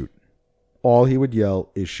is shoot. All he would yell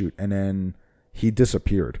is shoot. And then he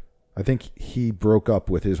disappeared. I think he broke up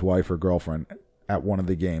with his wife or girlfriend at one of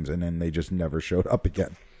the games, and then they just never showed up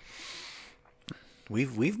again.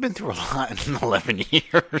 We've been through a lot in 11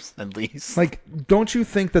 years, at least. Like, don't you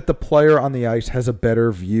think that the player on the ice has a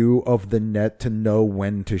better view of the net to know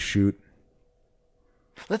when to shoot?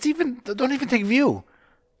 Don't even take view.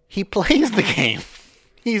 He plays the game.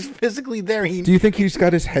 He's physically there. Do you think he's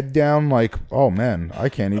got his head down like, oh man, I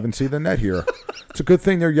can't even see the net here. It's a good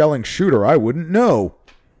thing they're yelling shoot or I wouldn't know.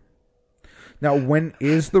 Now, when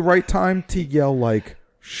is the right time to yell like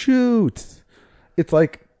shoot? It's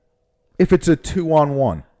like if it's a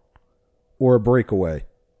 2-on-1 or a breakaway.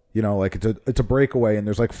 You know, like it's a breakaway and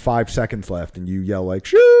there's like 5 seconds left and you yell like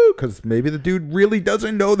shoot because maybe the dude really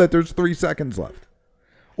doesn't know that there's 3 seconds left.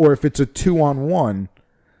 Or if it's a 2-on-1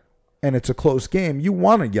 and it's a close game, you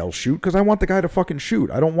want to yell shoot because I want the guy to fucking shoot.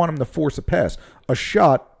 I don't want him to force a pass. A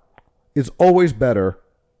shot is always better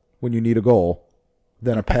when you need a goal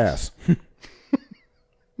than a pass.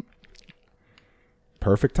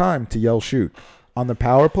 Perfect time to yell shoot. On the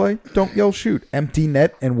power play, don't yell shoot. Empty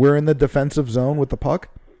net and we're in the defensive zone with the puck,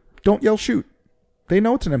 don't yell shoot. They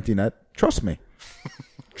know it's an empty net. Trust me.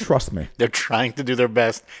 Trust me. They're trying to do their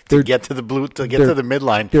best to get to the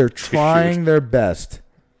midline. They're trying their best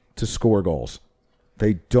to score goals.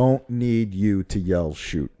 They don't need you to yell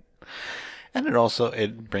shoot. And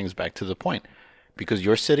it brings back to the point. Because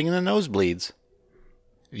you're sitting in the nosebleeds,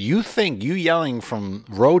 you think you yelling from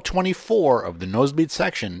row 24 of the nosebleed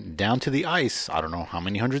section down to the ice, I don't know how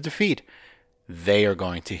many hundreds of feet, they are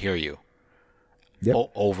going to hear you.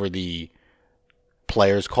 over the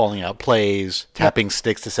players calling out plays, tapping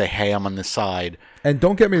sticks to say, hey, I'm on this side. And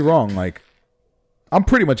don't get me wrong, like, I'm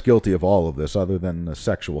pretty much guilty of all of this other than the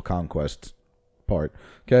sexual conquest part.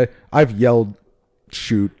 Okay? I've yelled,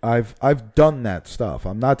 shoot. I've done that stuff.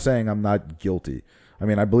 I'm not saying I'm not guilty. I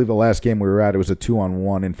mean, I believe the last game we were at, it was a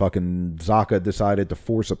 2-on-1, and fucking Zaka decided to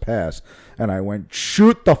force a pass, and I went,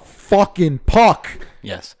 shoot the fucking puck.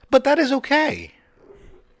 Yes. But that is okay.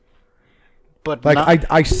 But like,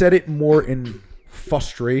 I said it more in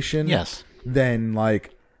frustration than,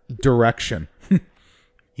 like, direction.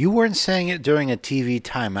 You weren't saying it during a TV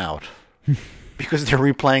timeout because they're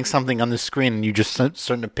replaying something on the screen and you just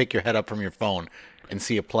starting to pick your head up from your phone and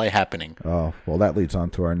see a play happening. Oh, well, that leads on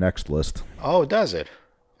to our next list. Oh, does it?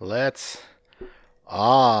 Millennials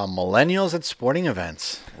at sporting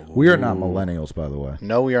events. Ooh. We are not millennials, by the way.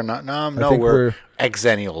 No, we are not. No, we're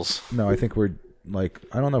exennials. No, I think we're, like,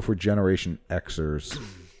 I don't know if we're Generation Xers.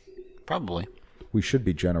 Probably. We should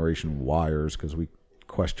be Generation Yers because we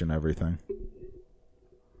question everything.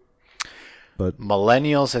 But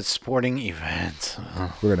millennials at sporting events.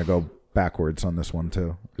 We're going to go backwards on this one,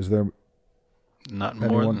 too. Is there not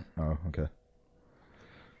anyone? More than... Oh, okay.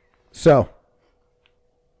 So.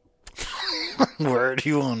 Where do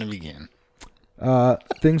you want to begin?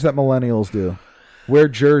 Things that millennials do. Wear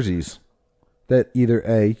jerseys that either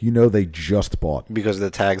A, you know they just bought. Because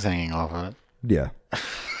the tag's hanging off of it. Yeah.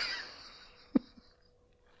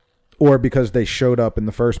 Or because they showed up in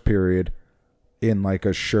the first period in like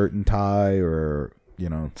a shirt and tie, or you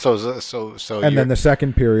know. So. And then the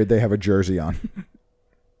second period, they have a jersey on.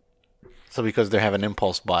 So because they have an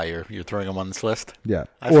impulse buy, you're throwing them on this list. Yeah.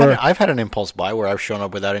 I've had an impulse buy where I've shown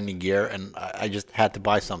up without any gear, and I just had to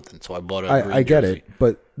buy something, so I bought a green I get jersey. it,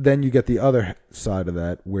 but then you get the other side of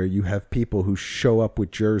that, where you have people who show up with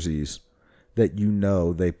jerseys that you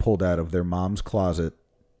know they pulled out of their mom's closet.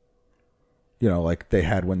 You know, like they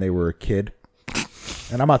had when they were a kid.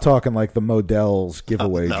 And I'm not talking like the Modell's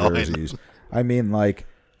giveaway jerseys. I mean, like,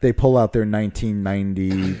 they pull out their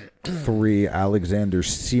 1993 Alexander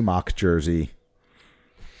Seamock jersey.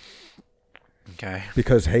 Okay.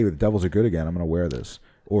 Because, hey, the Devils are good again. I'm going to wear this.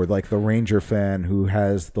 Or, like, the Ranger fan who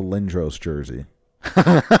has the Lindros jersey.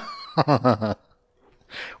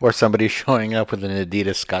 Or somebody showing up with an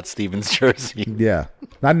Adidas Scott Stevens jersey. Yeah.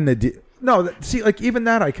 Not an Adidas. No, see, like, even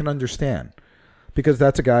that I can understand. Because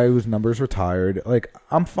that's a guy whose number's retired. Like,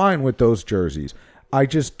 I'm fine with those jerseys. I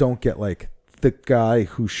just don't get, like, the guy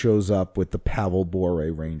who shows up with the Pavel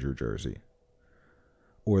Bure Ranger jersey.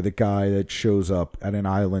 Or the guy that shows up at an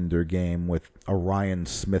Islander game with a Ryan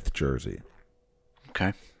Smith jersey.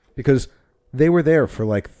 Okay. Because they were there for,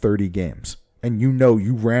 like, 30 games. And you know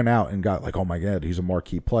you ran out and got, like, oh, my God, he's a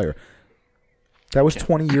marquee player. That was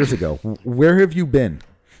 20 years ago. Where have you been?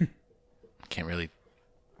 Can't really...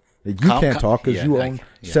 You can't talk because you own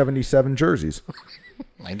 77 jerseys.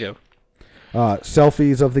 I do.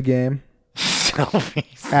 Selfies of the game.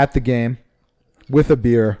 Selfies. At the game. With a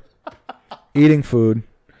beer. Eating food.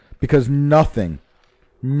 Because nothing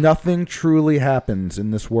truly happens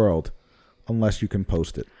in this world unless you can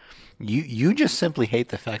post it. You just simply hate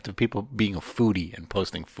the fact of people being a foodie and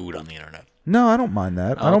posting food on the internet. No, I don't mind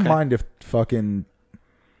that. I don't mind if fucking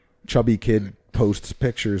chubby kid posts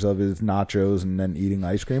pictures of his nachos and then eating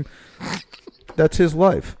ice cream. That's his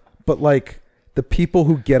life. But, like, the people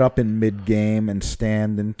who get up in mid-game and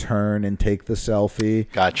stand and turn and take the selfie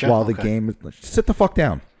while the game... Sit the fuck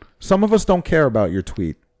down. Some of us don't care about your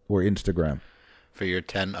tweet or Instagram. For your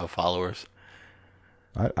 10 of followers?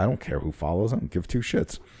 I don't care who follows. I don't give two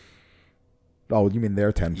shits. Oh, you mean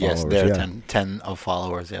their 10 followers? Yes, their 10 of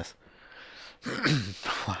followers, yes.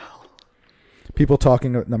 Wow. People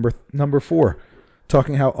talking at number 4,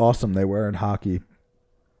 talking how awesome they were in hockey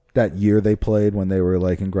that year they played when they were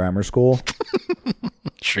like in grammar school.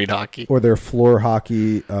 Street hockey. Or their floor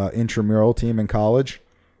hockey intramural team in college.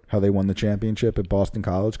 How they won the championship at Boston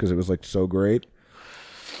College because it was like so great.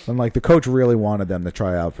 And like the coach really wanted them to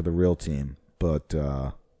try out for the real team. But,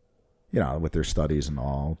 you know, with their studies and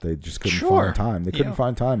all, they just couldn't find time. They couldn't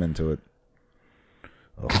find time into it.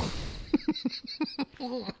 Oh.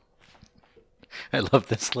 I love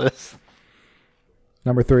this list.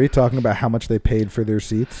 Number 3, talking about how much they paid for their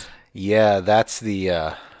seats. Yeah, that's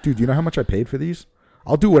the... Dude, you know how much I paid for these?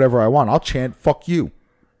 I'll do whatever I want. I'll chant, fuck you.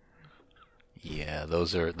 Yeah,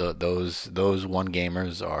 those are... Those one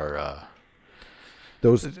gamers are...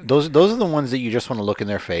 Those are the ones that you just want to look in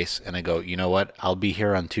their face and I go, you know what? I'll be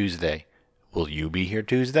here on Tuesday. Will you be here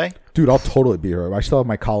Tuesday? Dude, I'll totally be here. I still have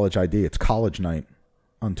my college ID. It's college night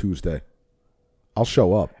on Tuesday. I'll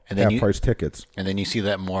show up. And then Half-price tickets. And then you see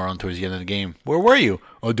that moron towards the end of the game. Where were you?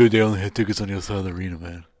 Oh, dude, they only had tickets on the other side of the arena,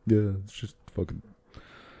 man. Yeah, it's just fucking...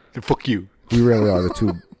 Fuck you. We really are the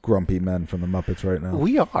two grumpy men from the Muppets right now.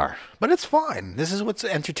 We are. But it's fine. This is what's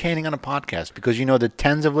entertaining on a podcast. Because you know the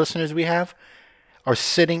tens of listeners we have are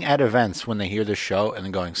sitting at events when they hear the show and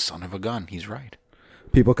then going, son of a gun, he's right.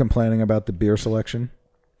 People complaining about the beer selection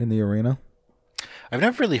in the arena. I've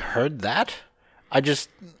never really heard that.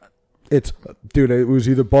 Dude, it was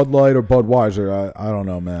either Bud Light or Budweiser. I don't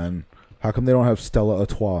know, man. How come they don't have Stella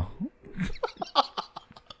Artois?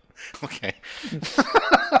 Okay.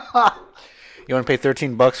 You want to pay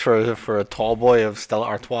 $13 for a tall boy of Stella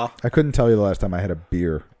Artois? I couldn't tell you the last time I had a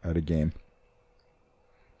beer at a game.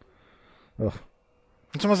 Ugh.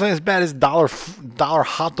 It's almost like as bad as dollar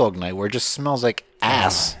hot dog night, where it just smells like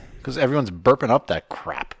ass because everyone's burping up that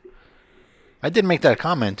crap. I did make that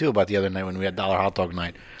comment too about the other night when we had dollar hot dog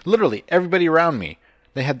night. Literally, everybody around me,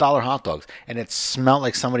 they had dollar hot dogs, and it smelled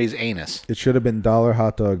like somebody's anus. It should have been Dollar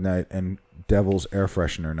Hot Dog Night and Devil's Air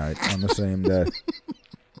Freshener Night on the same day.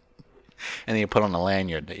 And then you put on a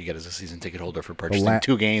lanyard that you get as a season ticket holder for purchasing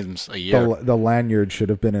 2 games a year. The lanyard should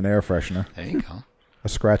have been an air freshener. There you go. A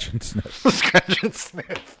scratch and sniff. Scratch and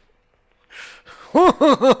sniff.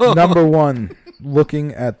 Number 1,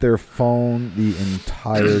 looking at their phone the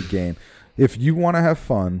entire game. If you want to have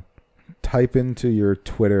fun, type into your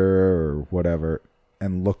Twitter or whatever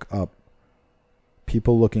and look up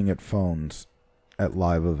people looking at phones at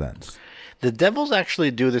live events. The Devils actually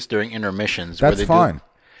do this during intermissions. That's where they fine.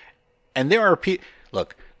 And there are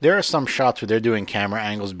look, there are some shots where they're doing camera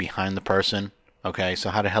angles behind the person. Okay, so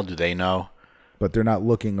how the hell do they know? But they're not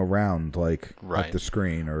looking around like Right. at the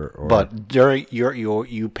screen or But during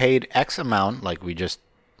you paid X amount, like we just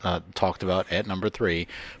talked about at number 3,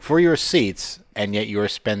 for your seats, and yet you are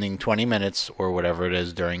spending 20 minutes or whatever it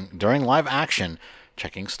is during live action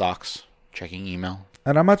checking stocks, checking email.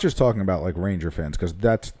 And I'm not just talking about like Ranger fans because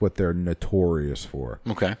that's what they're notorious for.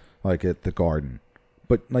 Okay. Like at the Garden.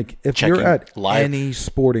 But like if Checking you're at live- any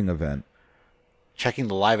sporting event, Checking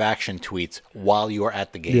the live action tweets while you are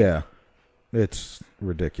at the game. yeah, it's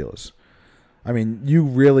ridiculous. I mean, you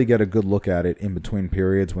really get a good look at it in between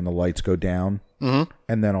periods when the lights go down, and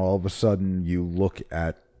then all of a sudden you look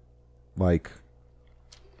at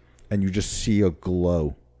and you just see a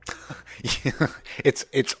glow.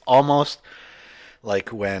 It's almost like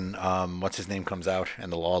when what's his name comes out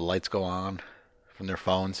and the lights go on from their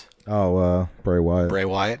phones. Oh, Bray Wyatt Bray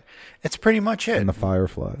Wyatt. It's pretty much it. and the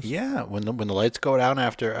Fireflies. Yeah, when the lights go down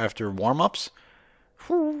after warm ups.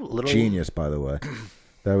 Little Genius, by the way.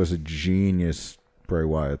 That was a genius Bray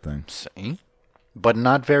Wyatt thing. See? But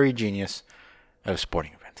not very genius at a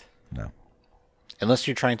sporting event. No. Unless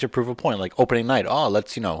you're trying to prove a point, like opening night. Oh,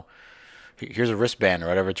 let's here's a wristband or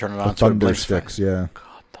whatever. Turn it on. The so it Thunder blinks Sticks, fast. yeah.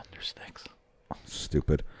 God, Thunder Sticks.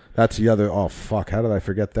 Stupid. That's the other. Oh, fuck. How did I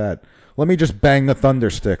forget that? Let me just bang the Thunder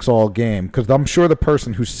Sticks all game because I'm sure the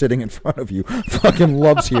person who's sitting in front of you fucking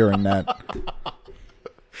loves hearing that.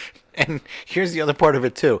 And here's the other part of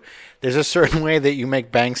it, too. There's a certain way that you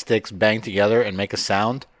make bang sticks bang together and make a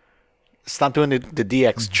sound. Stop doing the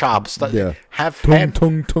DX chops. Yeah. Have Tung,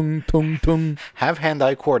 tung, tung, tung, tung. have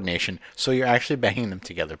hand-eye coordination so you're actually banging them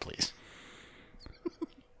together, please.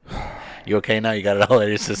 You okay now? You got it all out of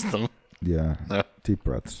your system? Yeah. Deep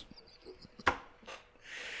breaths.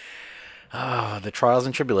 The trials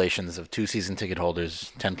and tribulations of 2 season ticket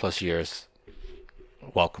holders, 10 plus years.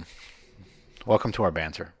 Welcome. Welcome to our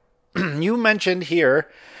banter. You mentioned here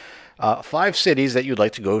 5 cities that you'd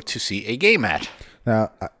like to go to see a game at.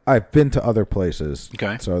 Now, I've been to other places.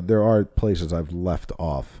 Okay. So there are places I've left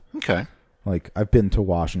off. Okay. Like, I've been to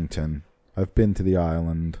Washington. I've been to the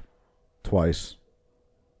island twice.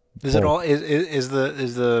 Is it all? Is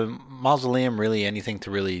the mausoleum really anything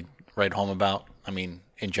to really write home about? I mean,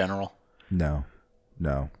 in general. No.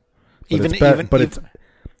 But Even it's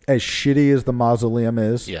as shitty as the mausoleum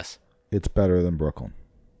is. Yes. It's better than Brooklyn.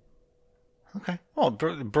 Okay. Well,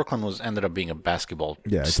 Brooklyn ended up being a basketball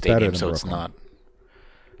Yeah, it's stadium, better than so it's Brooklyn. not.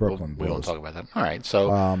 Brooklyn. We won't blows. talk about that. All right.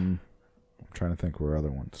 So I'm trying to think where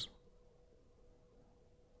other ones.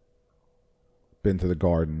 Been to the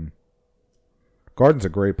Garden. Garden's a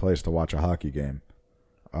great place to watch a hockey game,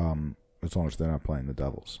 as long as they're not playing the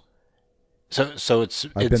Devils. so it's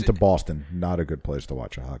I've been to Boston. Not a good place to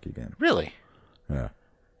watch a hockey game. really. Yeah.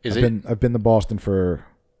 Is I've been to Boston for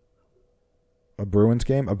a Bruins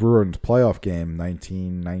game, a Bruins playoff game,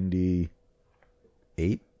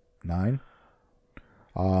 1998, 9.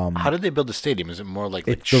 How did they build the stadium? Is it more like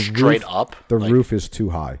It's straight up? The Like- roof is too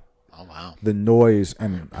high. Oh wow. The noise,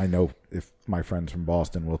 and I know if my friends from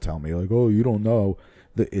Boston will tell me, like, oh, you don't know,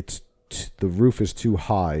 that it's the roof is too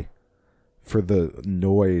high for the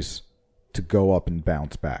noise to go up and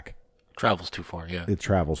bounce back. Travels too far, yeah. It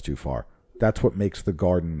travels too far. That's what makes the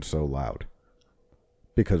garden so loud.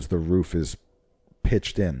 Because the roof is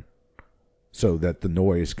pitched in so that the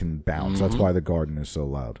noise can bounce. That's why the garden is so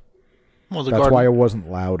loud. Well, That's why it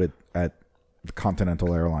wasn't loud at the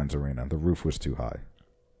Continental Airlines Arena. The roof was too high.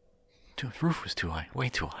 Dude, the roof was too high. Way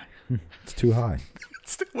too high. It's too high.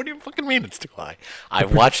 What do you fucking mean it's too high?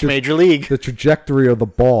 I've watched Major League. The trajectory of the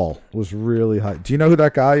ball was really high. Do you know who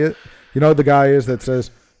that guy is? You know who the guy is that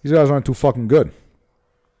says, these guys aren't too fucking good?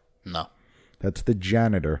 No. That's the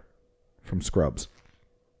janitor from Scrubs.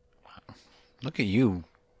 Look at you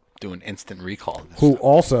doing instant recall. Who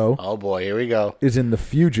also Oh, boy. Here we go. is in The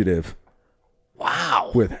Fugitive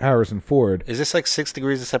Wow. with Harrison Ford. Is this like 6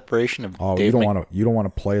 degrees of separation of Oh, Dave you don't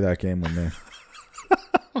want to play that game with me.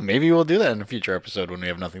 Maybe we'll do that in a future episode when we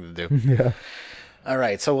have nothing to do. Yeah. All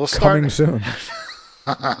right, so we'll start. Coming soon.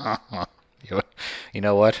 You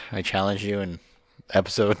know what? I challenge you, and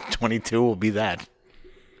episode 22 will be that.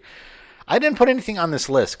 I didn't put anything on this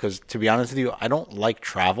list because, to be honest with you, I don't like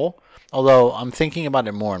travel, although I'm thinking about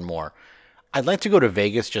it more and more. I'd like to go to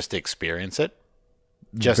Vegas just to experience it.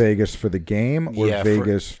 Just Vegas for the game or Yeah,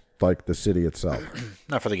 Vegas like the city itself?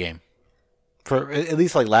 Not for the game. For at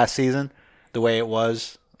least like last season, the way it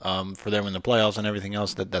was for them in the playoffs and everything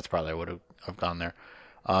else, that's probably I would have gone there.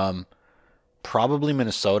 Probably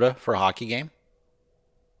Minnesota for a hockey game,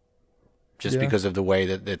 just because of the way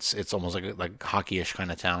that it's almost like hockey-ish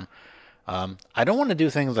kind of town. I don't want to do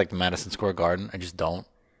things like the Madison Square Garden. I just don't.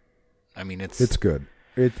 I mean, it's good.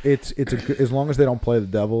 It's a good, as long as they don't play the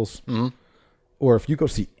Devils, or if you go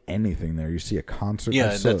see anything there, you see a concert.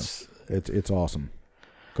 Yeah, it's awesome.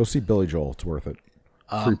 Go see Billy Joel. It's worth it.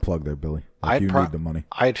 Free plug there, Billy. Like you need the money.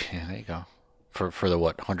 Yeah, there you go. For the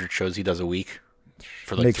 100 shows he does a week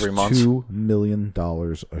for like Makes 3 months. $2 million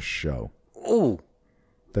a show. Ooh.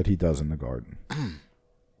 That he does in the Garden.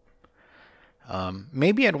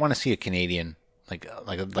 Maybe I'd want to see a Canadian like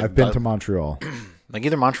I've been to Montreal. Like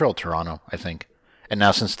either Montreal or Toronto, I think. And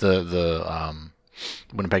now since the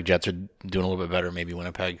Winnipeg Jets are doing a little bit better, maybe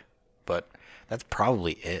Winnipeg. But that's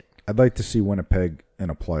probably it. I'd like to see Winnipeg in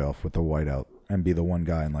a playoff with the whiteout and be the one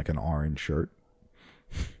guy in like an orange shirt.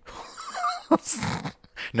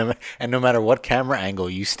 No matter what camera angle,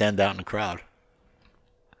 you stand out in the crowd.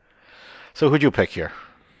 So who'd you pick here?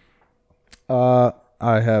 I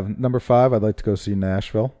have number 5. I'd like to go see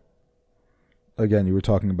Nashville. Again, you were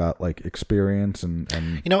talking about like experience and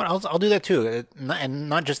you know what? I'll do that too, and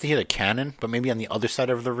not just to hear the cannon, but maybe on the other side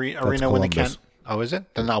of the arena when the Columbus. cannon. Oh, is it?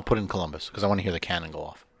 Then I'll put in Columbus because I want to hear the cannon go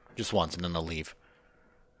off just once, and then I'll leave.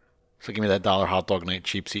 So give me that $1 hot dog night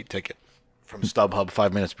cheap seat ticket from StubHub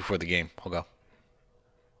 5 minutes before the game. I'll go.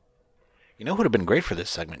 You know who would have been great for this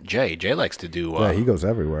segment? Jay. Jay likes to do. yeah, he goes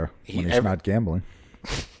everywhere when he's not gambling.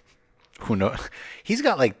 Who knows? He's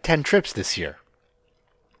got like 10 trips this year.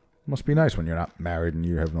 Must be nice when you're not married and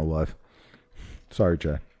you have no life. Sorry,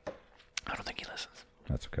 Jay. I don't think he listens.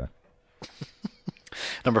 That's okay.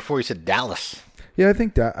 Number 4, you said Dallas. Yeah, I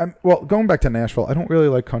think that. Well, going back to Nashville, I don't really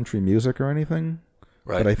like country music or anything.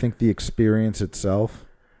 Right. But I think the experience itself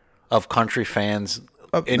Of country fans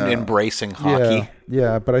embracing hockey.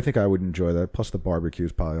 Yeah, but I think I would enjoy that. Plus, the barbecue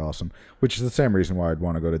is probably awesome, which is the same reason why I'd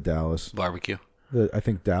want to go to Dallas. Barbecue. I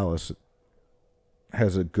think Dallas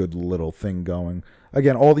has a good little thing going.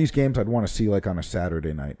 Again, all these games I'd want to see like on a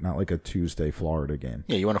Saturday night, not like a Tuesday Florida game.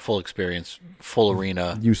 Yeah, you want a full experience, full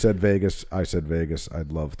arena. You said Vegas. I said Vegas.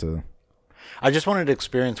 I'd love to. I just wanted to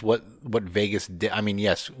experience what Vegas did. I mean,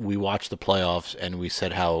 yes, we watched the playoffs and we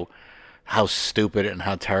said how stupid and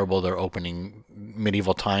how terrible their opening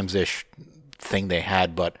medieval times-ish thing they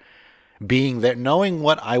had, but being there, knowing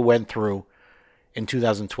what I went through in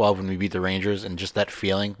 2012 when we beat the Rangers and just that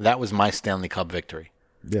feeling, that was my Stanley Cup victory.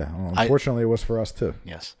 Yeah, well, unfortunately, it was for us too.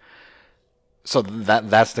 Yes. So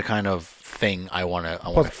that's the kind of thing I want to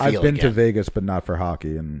feel. I've been again. to Vegas, but not for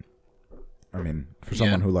hockey, and I mean, for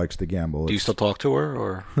someone who likes to gamble. Do you still talk to her,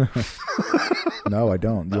 or? No, I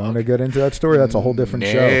don't. Do you want to get into that story? That's a whole different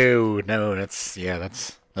show. No, that's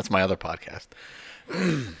my other podcast.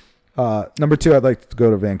 Number 2, I'd like to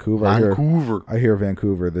go to Vancouver. Vancouver. I hear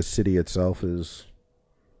Vancouver, the city itself, is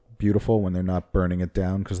beautiful when they're not burning it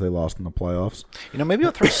down because they lost in the playoffs. You know, maybe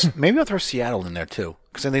I'll throw Seattle in there too,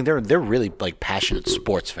 because I think they're really like passionate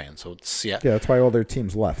sports fans. So it's Seattle. Yeah, that's why all their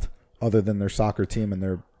teams left, other than their soccer team and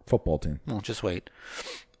their football team. Well, just wait.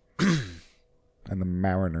 And the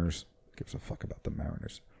Mariners. Gives a fuck about the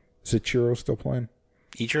Mariners. Is Ichiro still playing?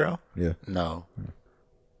 Ichiro? Yeah. No.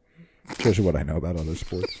 Shows you what I know about other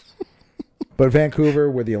sports. But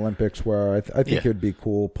Vancouver, where the Olympics were, I think it would be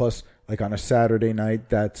cool. Plus, like on a Saturday night,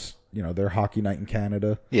 that's, their hockey night in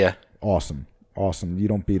Canada. Yeah. Awesome. You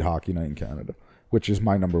don't beat hockey night in Canada, which is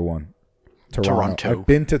my number one. Toronto. I've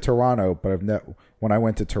been to Toronto, but when I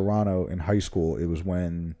went to Toronto in high school, it was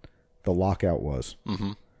when the lockout was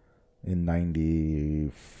in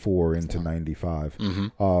 94 into 95.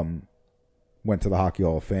 Went to the Hockey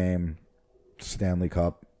Hall of Fame, Stanley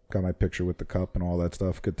Cup, got my picture with the cup and all that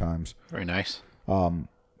stuff. Good times. Very nice.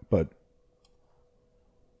 But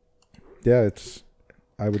yeah,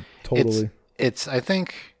 I would totally. It's I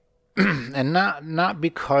think, and not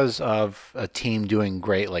because of a team doing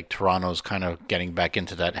great, like Toronto's kind of getting back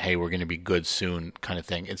into that, hey, we're going to be good soon kind of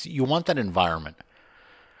thing. It's you want that environment.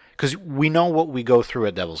 Because we know what we go through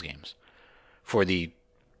at Devils games for the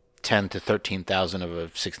 10 to 13,000 of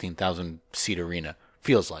a 16,000 seat arena.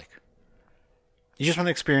 Feels like. You just want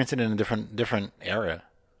to experience it in a different area,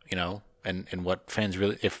 and what fans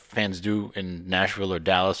really, if fans do in Nashville or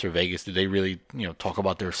Dallas or Vegas, do they really, talk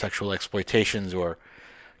about their sexual exploitations or,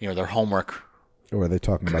 their homework? Or are they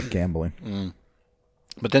talking about gambling?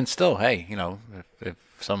 But then still, hey, if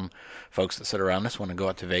some folks that sit around us want to go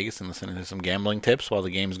out to Vegas and listen to some gambling tips while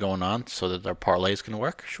the game's going on so that their parlays can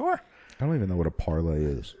work, sure. I don't even know what a parlay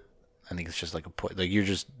is. I think it's just like you're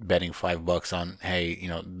just betting $5 on, hey,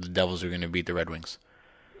 the Devils are going to beat the Red Wings.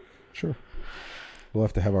 Sure. We'll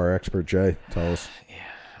have to have our expert Jay tell us. Yeah,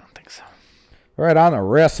 I don't think so. All right, on to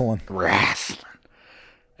wrestling.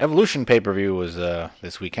 Evolution pay-per-view was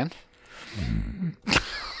this weekend.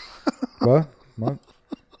 What?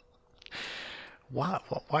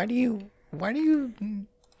 Why do you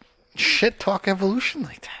shit talk Evolution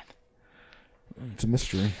like that? It's a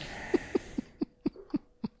mystery.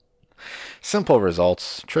 Simple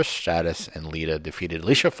results. Trish Stratus and Lita defeated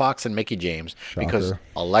Alicia Fox and Mickie James because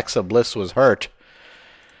Alexa Bliss was hurt.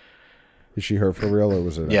 Is she hurt for real or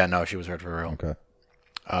was it? Yeah, no, she was hurt for real. Okay.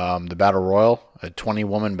 The Battle Royal, a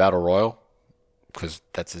 20-woman Battle Royal, because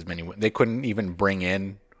that's as many. They couldn't even bring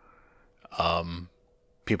in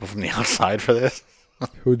people from the outside for this.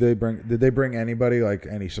 Who'd they bring? Did they bring anybody, like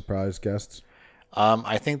any surprise guests?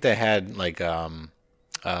 I think they had like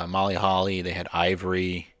Molly Holly. They had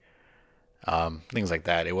Ivory. Things like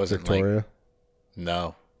that. It wasn't Victoria? like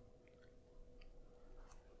no,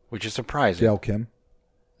 which is surprising. Gail Kim?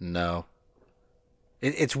 No,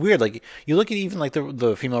 it's weird. Like you look at even like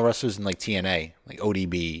the female wrestlers in like TNA, like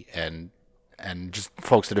ODB and just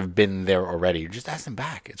folks that have been there already. Just ask them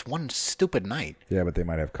back. It's one stupid night. Yeah, but they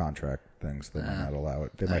might have contract things that might not allow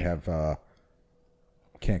it. They might have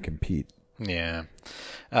can't compete. Yeah,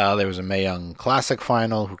 there was a Mae Young Classic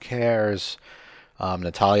final. Who cares?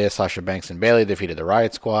 Natalya, Sasha Banks, and Bayley defeated the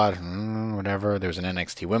Riot Squad. Whatever. There was an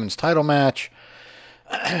NXT Women's title match.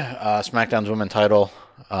 SmackDown's Women's title.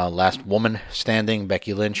 Last woman standing,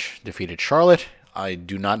 Becky Lynch, defeated Charlotte. I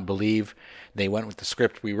do not believe they went with the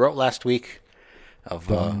script we wrote last week.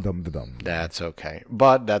 That's okay.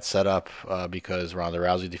 But that's set up because Ronda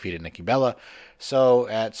Rousey defeated Nikki Bella. So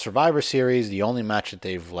at Survivor Series, the only match that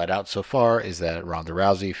they've let out so far is that Ronda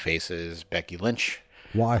Rousey faces Becky Lynch.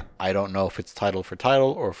 Why? I don't know if it's title for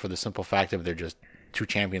title or for the simple fact of they're just two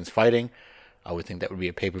champions fighting. I would think that would be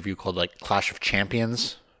a pay-per-view called like Clash of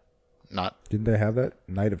Champions. Didn't they have that?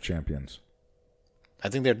 Night of Champions. I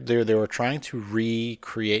think they were trying to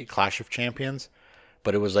recreate Clash of Champions,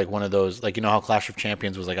 but it was like one of those, like, how Clash of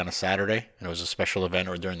Champions was like on a Saturday and it was a special event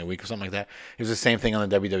or during the week or something like that. It was the same thing on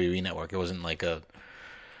the WWE network. It wasn't like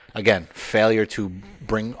again, failure to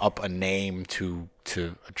bring up a name to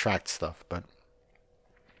attract stuff, but.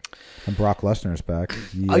 And Brock Lesnar's back.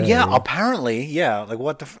 Yeah, apparently, yeah. Like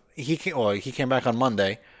what he came back on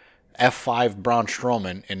Monday, F5 Braun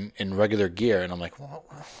Strowman in regular gear, and I'm like,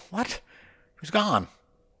 what? He's gone.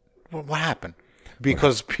 What happened?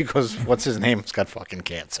 Because what's his name's got fucking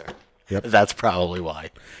cancer. Yep. That's probably why.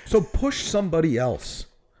 So push somebody else.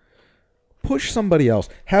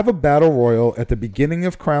 Have a battle royal at the beginning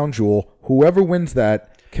of Crown Jewel. Whoever wins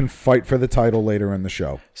that can fight for the title later in the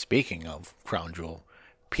show. Speaking of Crown Jewel,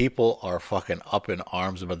 people are fucking up in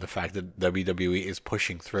arms about the fact that WWE is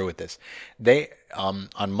pushing through with this. They on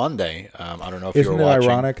Monday, I don't know if you were watching. Isn't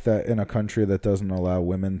it ironic that in a country that doesn't allow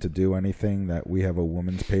women to do anything, that we have a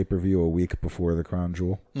women's pay-per-view a week before the Crown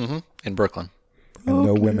Jewel? Mm-hmm. In Brooklyn. And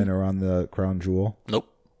no women are on the Crown Jewel? Nope.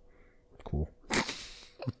 Cool.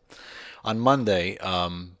 On Monday,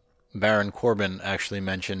 Baron Corbin actually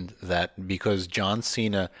mentioned that because John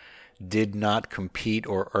Cena did not compete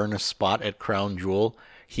or earn a spot at Crown Jewel,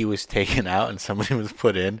 he was taken out and somebody was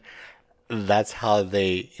put in. That's how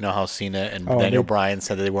they, how Cena and Daniel Bryan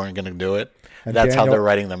said that they weren't going to do it. That's how they're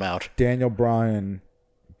writing them out. Daniel Bryan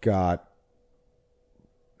got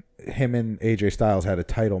him and AJ Styles had a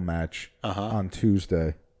title match on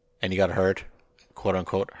Tuesday. And he got hurt, quote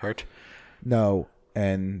unquote hurt. No,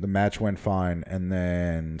 and the match went fine, and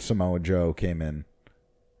then Samoa Joe came in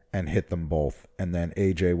and hit them both, and then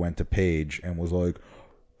AJ went to Paige and was like,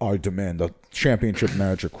 "I demand a championship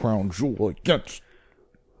match at Crown Jewel against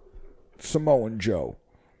Samoa Joe."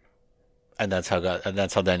 And that's how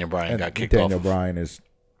Daniel Bryan got kicked Daniel off. Bryan is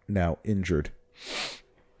now injured.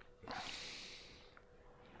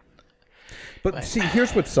 But see,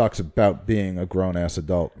 here's what sucks about being a grown-ass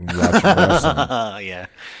adult and watching wrestling. Yeah.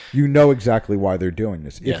 You know exactly why they're doing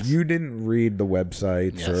this. Yes. If you didn't read the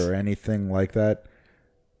websites or anything like that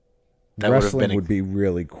wrestling would be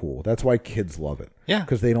really cool. That's why kids love it. Yeah.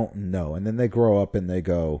 Because they don't know. And then they grow up and they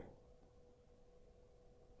go,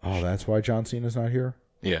 "Oh, that's why John Cena's not here?"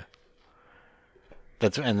 Yeah.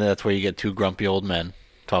 That's where you get two grumpy old men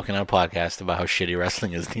talking on a podcast about how shitty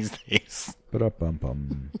wrestling is these days.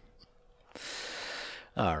 Ba-da-bum-bum.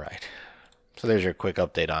 All right. So there's your quick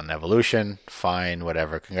update on Evolution. Fine,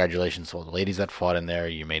 whatever. Congratulations to all the ladies that fought in there.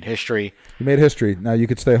 You made history. You made history. Now you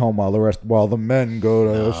could stay home while the men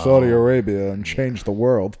go to Saudi Arabia and change the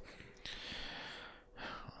world.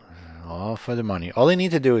 All for the money. All they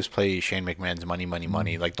need to do is play Shane McMahon's Money, Money,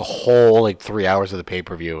 Money, like the whole 3 hours of the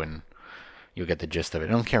pay-per-view, and you'll get the gist of it.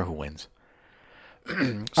 I don't care who wins.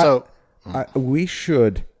 So we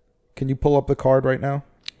should. Can you pull up the card right now?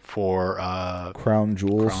 For Crown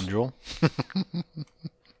Jewels. Crown Jewel.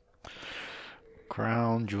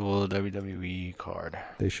 Crown Jewel WWE card.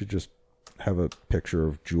 They should just have a picture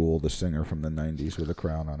of Jewel, the singer from the 90s, with a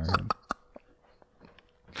crown on her head.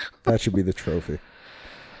 That should be the trophy.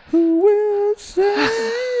 Who will say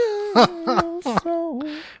so?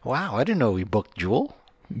 Wow, I didn't know we booked Jewel.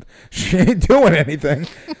 She ain't doing anything.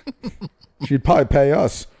 She'd probably pay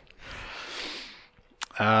us.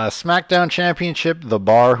 SmackDown Championship, The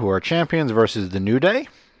Bar, who are champions, versus The New Day.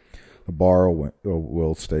 The Bar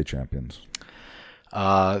will stay champions.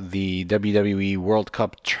 The WWE World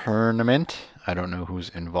Cup Tournament. I don't know who's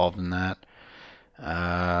involved in that.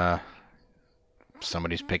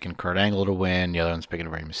 Somebody's picking Kurt Angle to win. The other one's picking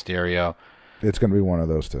Rey Mysterio. It's going to be one of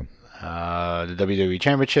those two. The WWE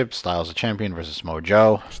Championship, Styles the champion versus Samoa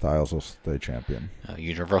Joe. Styles will stay champion.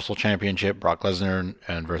 Universal Championship, Brock Lesnar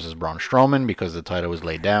and versus Braun Strowman because the title was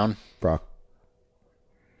laid down. Brock.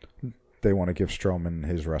 They want to give Strowman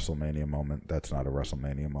his WrestleMania moment. That's not a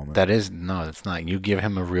WrestleMania moment. That's not. You give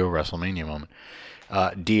him a real WrestleMania moment.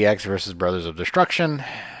 DX versus Brothers of Destruction.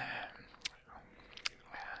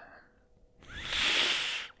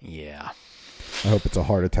 Yeah. I hope it's a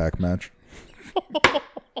heart attack match.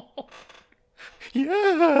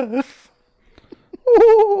 Yes.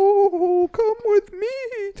 Oh, come with me,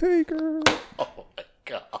 Taker. Oh my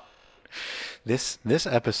God. This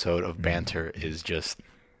episode of banter is just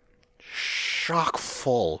chock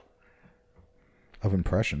full of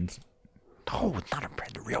impressions. No, it's not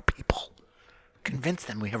the real people. Convince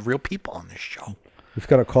them we have real people on this show. We've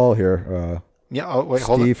got a call here. Yeah. Oh wait,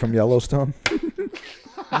 hold on. Steve from Yellowstone.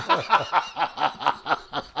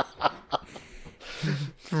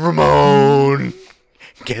 Ramon,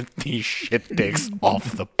 get these shit dicks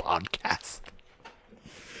off the podcast.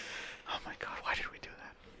 Oh my God, why did we do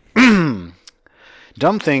that?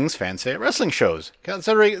 Dumb things fans say at wrestling shows.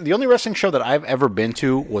 Considering the only wrestling show that I've ever been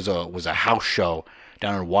to was a house show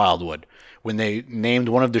down in Wildwood when they named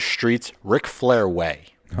one of the streets Ric Flair Way.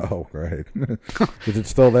 Oh, right. Is it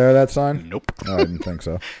still there, that sign? Nope. Oh, I didn't think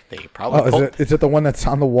so. They probably is it the one that's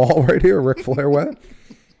on the wall right here, Ric Flair Way?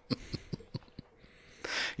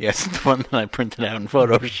 Yes, the one that I printed out in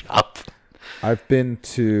Photoshop. I've been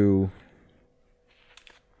to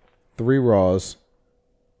 3 Raws,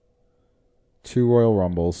 2 Royal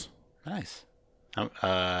Rumbles. Nice.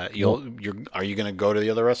 Are you gonna go to the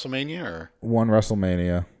other WrestleMania or 1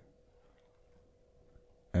 WrestleMania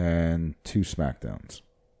and 2 SmackDowns?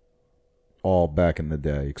 All back in the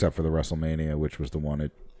day, except for the WrestleMania, which was the one at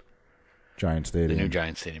Giant Stadium. The new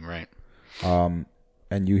Giant Stadium, right?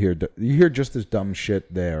 And you hear just as dumb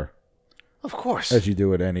shit there, of course, as you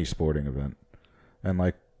do at any sporting event. And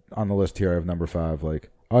like on the list here, I have number 5. Like,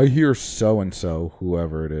 I hear so and so,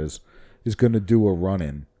 whoever it is going to do a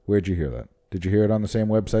run-in. Where'd you hear that? Did you hear it on the same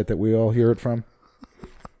website that we all hear it from?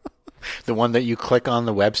 The one that you click on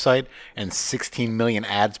the website and 16 million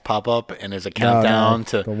ads pop up and there's a countdown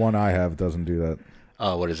to... The one I have doesn't do that.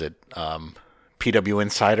 What is it? PW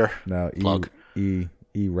Insider? No, plug.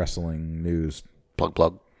 E-Wrestling News.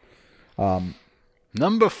 Plug.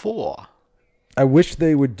 Number 4. I wish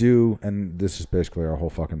they would do, and this is basically our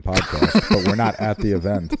whole fucking podcast, but we're not at the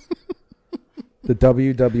event. The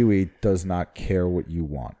WWE does not care what you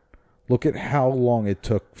want. Look at how long it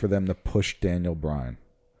took for them to push Daniel Bryan.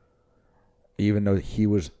 Even though he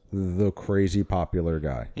was the crazy popular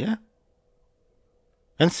guy. Yeah.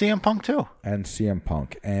 And CM Punk, too. And CM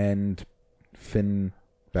Punk. And Finn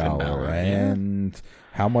Balor. yeah. And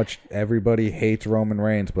how much everybody hates Roman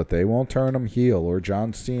Reigns, but they won't turn him heel. Or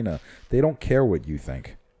John Cena. They don't care what you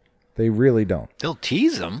think. They really don't. They'll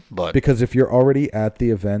tease him, but... Because if you're already at the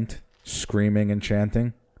event screaming and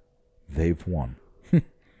chanting, they've won.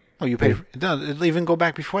 Oh, you pay. It'll even go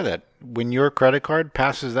back before that. When your credit card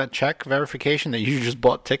passes that check verification that you just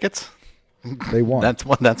bought tickets, They won. that's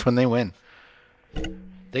when they win.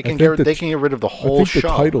 They can think get rid of the whole I think show. the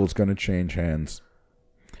title's going to change hands.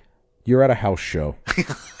 You're at a house show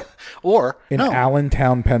Or in no.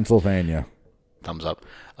 Allentown, Pennsylvania. Thumbs up,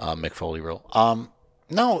 Mick Foley rule.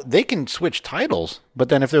 No, they can switch titles, but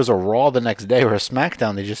then if there's a Raw the next day or a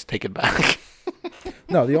SmackDown, they just take it back.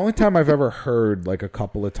 No, the only time I've ever heard, like a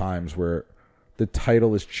couple of times, where the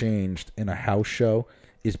title is changed in a house show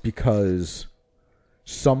is because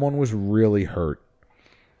someone was really hurt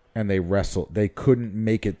and they wrestled. They couldn't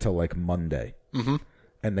make it till like Monday. Mm-hmm.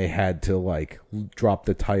 And they had to like drop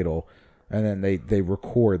the title, and then they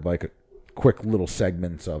record like quick little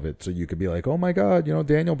segments of it, so you could be like, oh my God,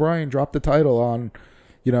 Daniel Bryan dropped the title on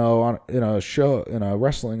in a show, in a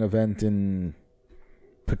wrestling event in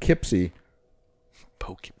Poughkeepsie.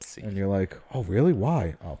 And you're like, oh, really?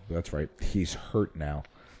 Why? Oh, that's right. He's hurt now.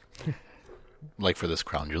 Like for this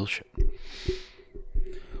Crown Jewel shit.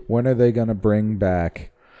 When are they going to bring back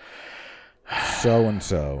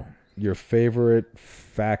so-and-so? Your favorite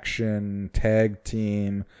faction, tag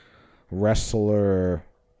team, wrestler.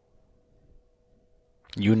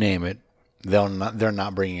 You name it. They're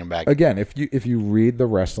not bringing him back. Again, if you read the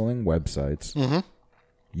wrestling websites,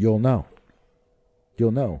 you'll know.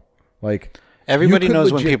 You'll know. Like... Everybody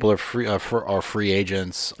knows when people are free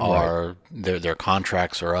agents, or their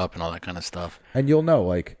contracts are up, and all that kind of stuff. And you'll know,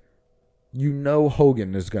 like,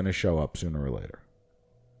 Hogan is going to show up sooner or later.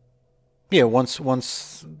 Yeah, once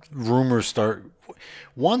rumors start,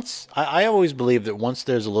 I always believe that once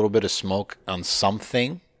there's a little bit of smoke on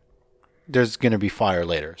something, there's going to be fire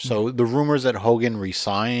later. So the rumors that Hogan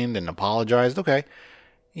resigned and apologized, okay,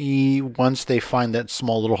 once they find that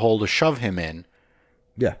small little hole to shove him in,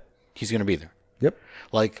 yeah, he's going to be there. Yep.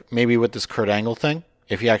 Like maybe with this Kurt Angle thing,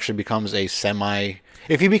 if he actually becomes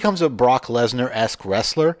if he becomes a Brock Lesnar-esque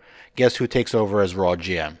wrestler, guess who takes over as Raw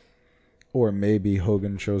GM? Or maybe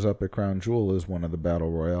Hogan shows up at Crown Jewel as one of the Battle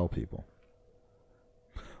Royale people.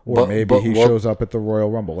 Or maybe he shows up at the Royal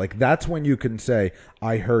Rumble. Like, that's when you can say,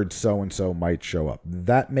 I heard so-and-so might show up.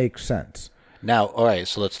 That makes sense. Now, all right,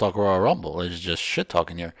 so let's talk Royal Rumble. It's just shit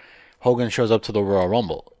talking here. Hogan shows up to the Royal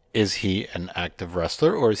Rumble. Is he an active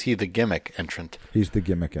wrestler, or is he the gimmick entrant? He's the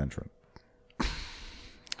gimmick entrant.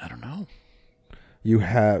 I don't know. You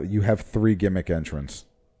have three gimmick entrants.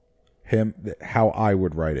 Him, how I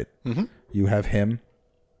would write it. Mm-hmm. You have him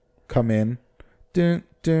come in, dun,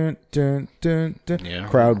 dun, dun, dun, dun. Yeah.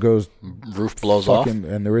 Crowd goes, roof blows off,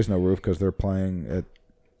 and there is no roof because they're playing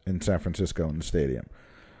in San Francisco in the stadium.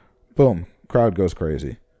 Boom, crowd goes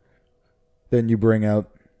crazy. Then you bring out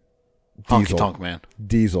Diesel. Honky Tonk Man.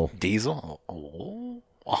 Diesel. Oh,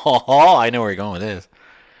 I know where you're going with this.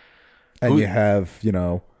 And you have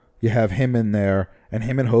him in there, and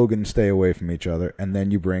him and Hogan stay away from each other, and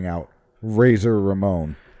then you bring out Razor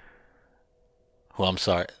Ramon. Well, I'm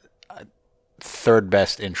sorry. Third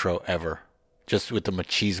best intro ever. Just with the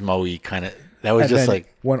machismo-y kind of... That was just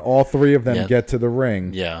like... When all three of them get to the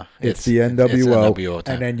ring, it's the NWO,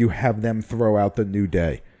 and then you have them throw out the New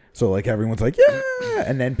Day. So, like, everyone's like, yeah!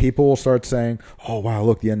 And then people will start saying, oh, wow,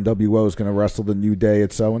 look, the NWO is going to wrestle the New Day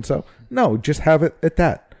at so-and-so. No, just have it at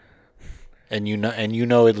that. And you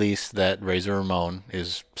know at least that Razor Ramon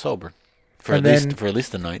is sober. For at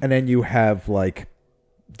least the night. And then you have, like,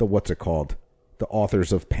 what's it called? The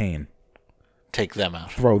Authors of Pain. Take them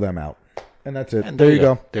out. Throw them out. And that's it. And there you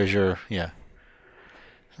go. There's your, yeah.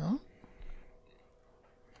 Huh?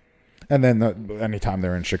 And then anytime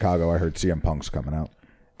they're in Chicago, I heard CM Punk's coming out.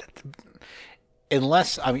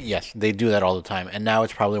 Unless, yes, they do that all the time. And now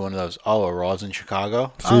it's probably one of those, a Raw's in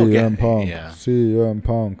Chicago? CM Punk. Yeah. CM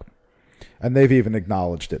Punk. And they've even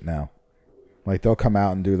acknowledged it now. Like, they'll come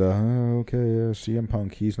out and do CM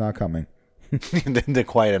Punk, he's not coming. They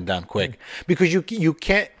quiet him down quick. Because you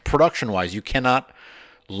can't, production-wise, you cannot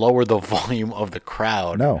lower the volume of the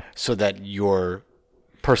crowd. No. So that your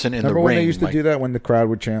person in Remember the ring... when they used to do that, when the crowd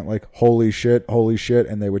would chant, like, holy shit,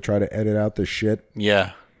 and they would try to edit out the shit?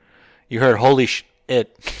 Yeah. You heard holy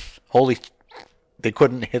shit. Holy... They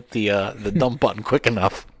couldn't hit the dump button quick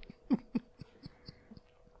enough.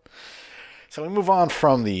 So we move on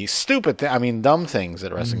from the dumb things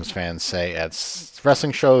that wrestling fans say at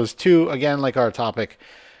wrestling shows to, again, like our topic,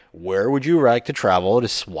 where would you like to travel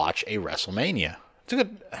to watch a WrestleMania? It's a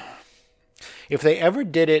good. If they ever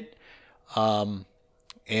did it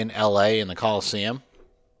in LA in the Coliseum.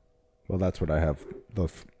 Well, that's what I have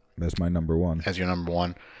as my number one. As your number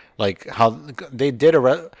one. Like how they did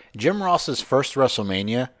Jim Ross's first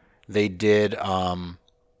WrestleMania, they did, what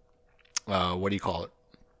do you call it?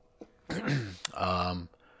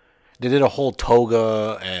 They did a whole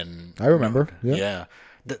toga and I remember. Yeah.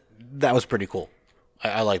 That was pretty cool.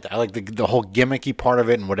 I like that. I like the whole gimmicky part of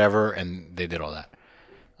it and whatever, and they did all that.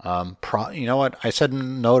 You know what? I said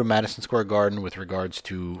no to Madison Square Garden with regards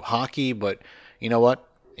to hockey, but you know what?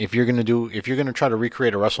 If you're gonna try to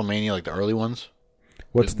recreate a WrestleMania like the early ones,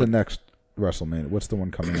 what's the next WrestleMania? What's the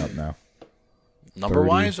one coming up now? Number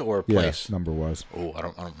wise or place? Yeah, number wise. Oh, I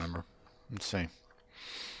don't remember. Let's see.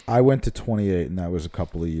 I went to 28, and that was a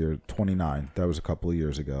couple of years. 29, that was a couple of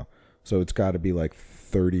years ago. So it's got to be like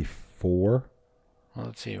 34. Well,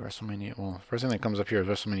 let's see. WrestleMania. Well, first thing that comes up here is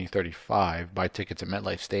WrestleMania 35. Buy tickets at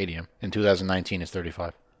MetLife Stadium. In 2019, it's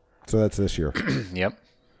 35. So that's this year. Yep.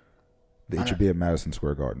 It should be at Madison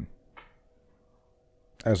Square Garden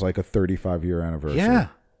as like a 35-year anniversary. Yeah,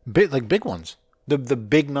 big ones. The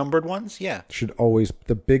big numbered ones. Yeah. Should always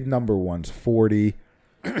the big number ones. 40.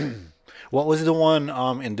 What was the one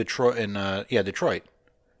in Detroit? Detroit.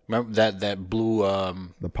 Remember that blue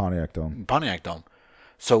The Pontiac Dome. Pontiac Dome.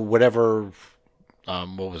 So whatever.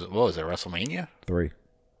 What was it? WrestleMania 3.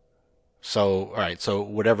 So all right. So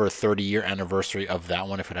whatever 30-year anniversary of that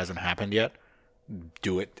one, if it hasn't happened yet,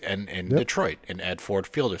 do it in Detroit and at Ford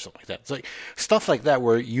Field or something like that. It's like stuff like that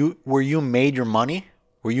where you made your money,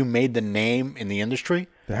 where you made the name in the industry.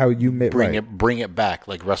 How you made bring it back,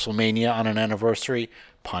 like WrestleMania on an anniversary,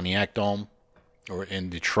 Pontiac Dome, or in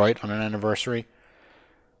Detroit on an anniversary.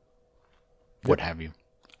 What have you?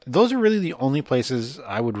 Those are really the only places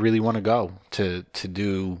I would really want to go to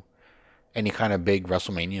do any kind of big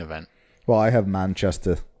WrestleMania event. Well, I have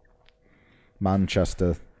Manchester.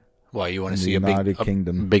 Why, you want to see United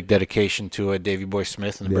Kingdom. big dedication to Davey Boy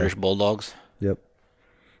Smith and the British Bulldogs? Yep.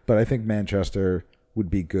 But I think Manchester would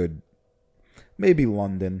be good. Maybe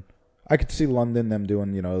London. I could see London, them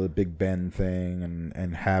doing, the Big Ben thing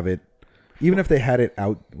and have it. Even if they had it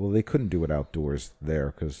out, well, they couldn't do it outdoors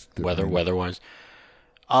there because weather-wise.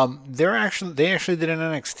 They actually did an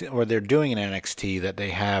NXT, or they're doing an NXT that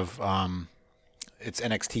they have. It's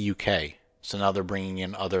NXT UK, so now they're bringing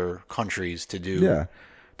in other countries to do. Yeah.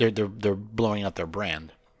 They're blowing out their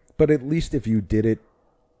brand. But at least if you did it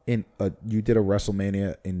you did a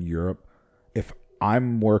WrestleMania in Europe, if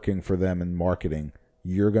I'm working for them in marketing,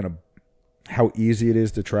 how easy it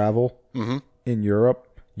is to travel in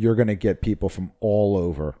Europe, you're going to get people from all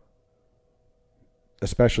over,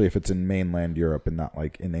 especially if it's in mainland Europe and not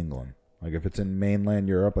like in England. Like if it's in mainland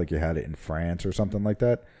Europe, like you had it in France or something like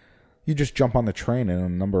that, you just jump on the train and in a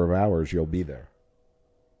number of hours you'll be there.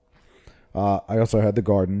 I also had the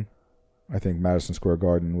Garden. I think Madison Square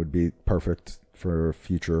Garden would be perfect for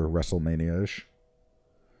future WrestleMania-ish.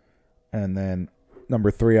 And then number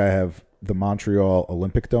 3, I have the Montreal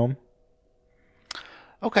Olympic Dome.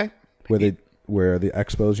 Okay. Where the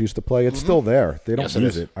Expos used to play. It's still there. They don't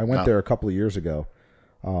use it. I went there a couple of years ago.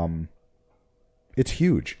 It's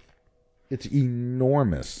huge. It's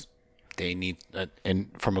enormous. They need, and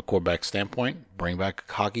from a Quebec standpoint, bring back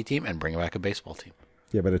a hockey team and bring back a baseball team.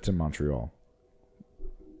 Yeah, but it's in Montreal,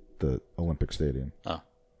 the Olympic Stadium. Oh,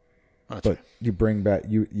 that's but right. You bring back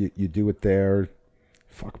you do it there.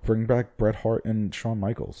 Bring back Bret Hart and Shawn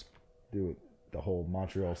Michaels. Do it, the whole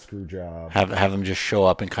Montreal screw job. Have them just show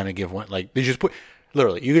up and kind of give one, like they just put.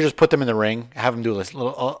 Literally, you could just put them in the ring, have them do this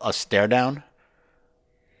little a stare down,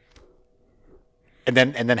 and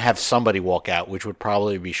then have somebody walk out, which would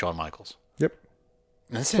probably be Shawn Michaels. Yep,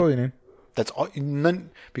 that's all you need. That's all.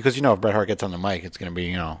 Because if Bret Hart gets on the mic, it's going to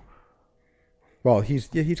be Well, he's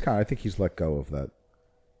kind of. I think he's let go of that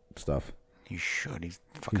stuff. He should. He's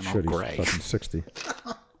fucking all gray. He's fucking 60.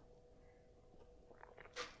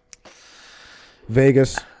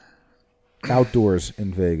 Vegas, outdoors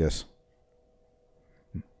in Vegas.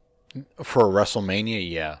 For a WrestleMania,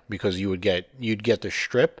 yeah, because you'd get the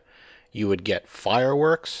strip, you would get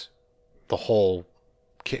fireworks, the whole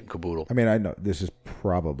kit and caboodle. I mean, I know this is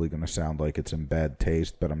probably going to sound like it's in bad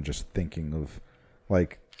taste, but I'm just thinking of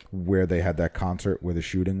like where they had that concert where the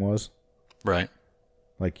shooting was. Right.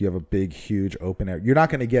 Like you have a big, huge open air. You're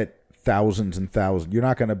not going to get thousands and thousands. You're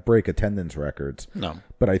not going to break attendance records. No.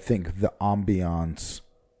 But I think the ambiance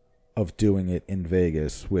of doing it in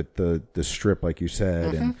Vegas with the strip, like you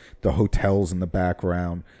said, and the hotels in the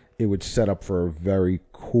background, it would set up for a very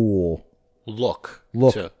cool look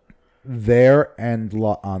look there and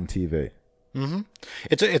on TV. Mm-hmm.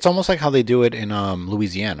 It's almost like how they do it in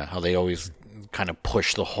Louisiana. How they always kind of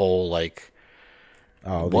push the whole like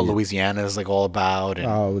what Louisiana is like all about.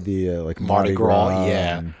 And like Mardi Gras,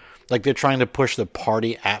 yeah. Like they're trying to push the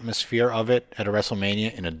party atmosphere of it at a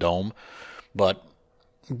WrestleMania in a dome, but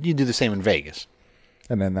you do the same in Vegas.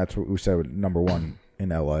 And then that's what we said number one in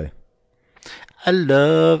LA. I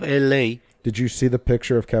love LA. Did you see the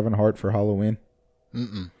picture of Kevin Hart for Halloween?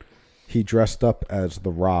 Mm-mm. He dressed up as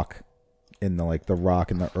The Rock in the Rock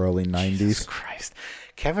in the early 90s. Jesus Christ.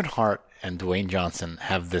 Kevin Hart and Dwayne Johnson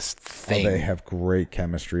have this thing. They have great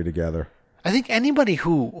chemistry together. I think anybody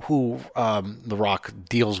who The Rock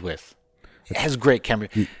deals with has great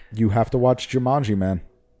chemistry. You have to watch Jumanji, man.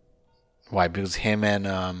 Why? Because him and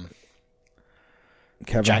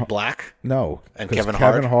Kevin Jack Black? No. And Kevin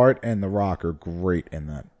Hart and The Rock are great in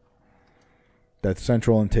that. That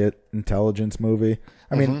Central Intelligence movie.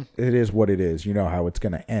 I mean, it is what it is. You know how it's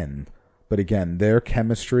going to end. But again, their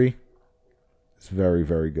chemistry is very,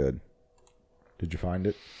 very good. Did you find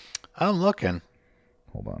it? I'm looking.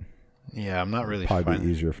 Hold on. Yeah, I'm not really. Probably be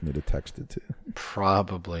easier for me to text it to.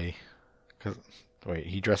 Probably. Wait,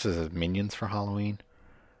 he dresses as minions for Halloween?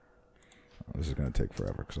 Oh, this is going to take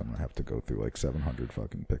forever because I'm going to have to go through like 700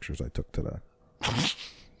 fucking pictures I took today.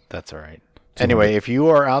 That's all right. Anyway, if you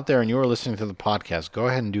are out there and you are listening to the podcast, go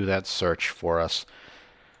ahead and do that search for us.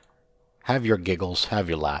 Have your giggles, have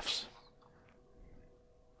your laughs.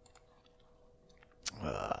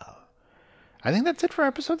 I think that's it for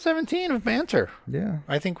episode 17 of Banter. Yeah.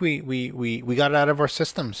 I think we got it out of our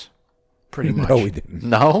systems. Pretty much. No, we didn't.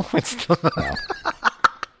 No? It's still no.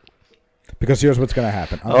 Because here's what's going to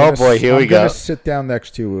happen. Here we go. I'm going to sit down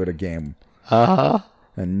next to you at a game. Uh-huh.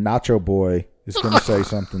 And Nacho Boy is going to say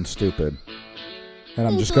something stupid. And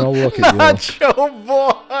I'm just going to look at you. Nacho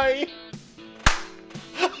Boy!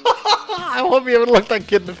 I won't be able to look that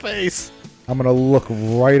kid in the face. I'm going to look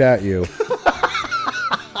right at you.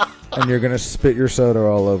 And you're going to spit your soda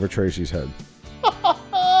all over Tracy's head.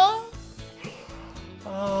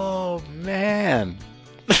 Oh, man.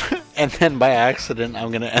 And then by accident,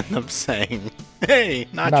 I'm going to end up saying, hey,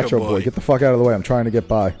 Nacho Boy. Get the fuck out of the way. I'm trying to get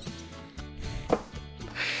by.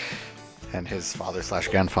 And his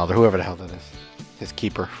father/grandfather, whoever the hell that is. His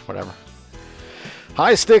keeper, whatever.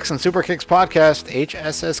 High Sticks and Super Kicks Podcast,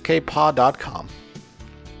 hsskpod.com.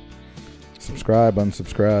 Subscribe,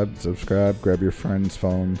 unsubscribe, subscribe, grab your friends'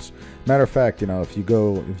 phones. Matter of fact, if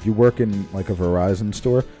you work in like a Verizon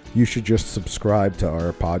store, you should just subscribe to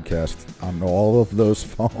our podcast on all of those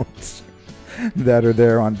phones that are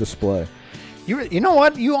there on display. You know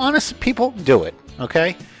what? You honest people, do it,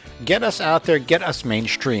 okay? Get us out there, get us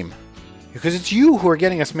mainstream. Because it's you who are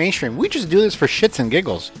getting us mainstream. We just do this for shits and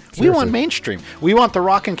giggles. Seriously. We want mainstream. We want The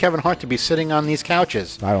Rock and Kevin Hart to be sitting on these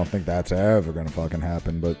couches. I don't think that's ever going to fucking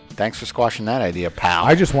happen, but... Thanks for squashing that idea, pal.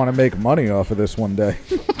 I just want to make money off of this one day.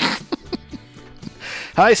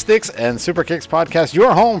 High Sticks and Super Kicks Podcast,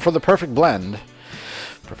 your home for the perfect blend.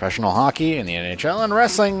 Professional hockey in the NHL and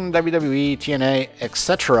wrestling, WWE, TNA,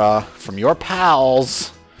 etc. From your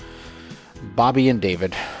pals, Bobby and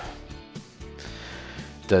David.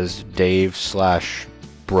 Does Dave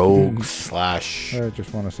 / Brogue / I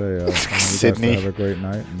just want to say Sydney, have a great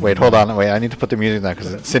night. Wait, hold on. I need to put the music down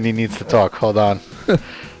because Sydney needs to talk. Hold on.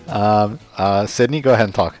 Sydney, go ahead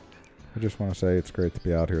and talk. I just want to say it's great to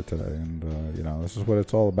be out here today, and this is what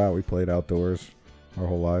it's all about. We played outdoors our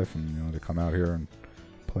whole life, and to come out here and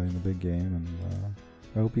play in the big game, and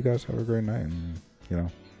I hope you guys have a great night. And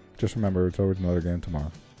just remember, it's always another game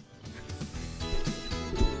tomorrow.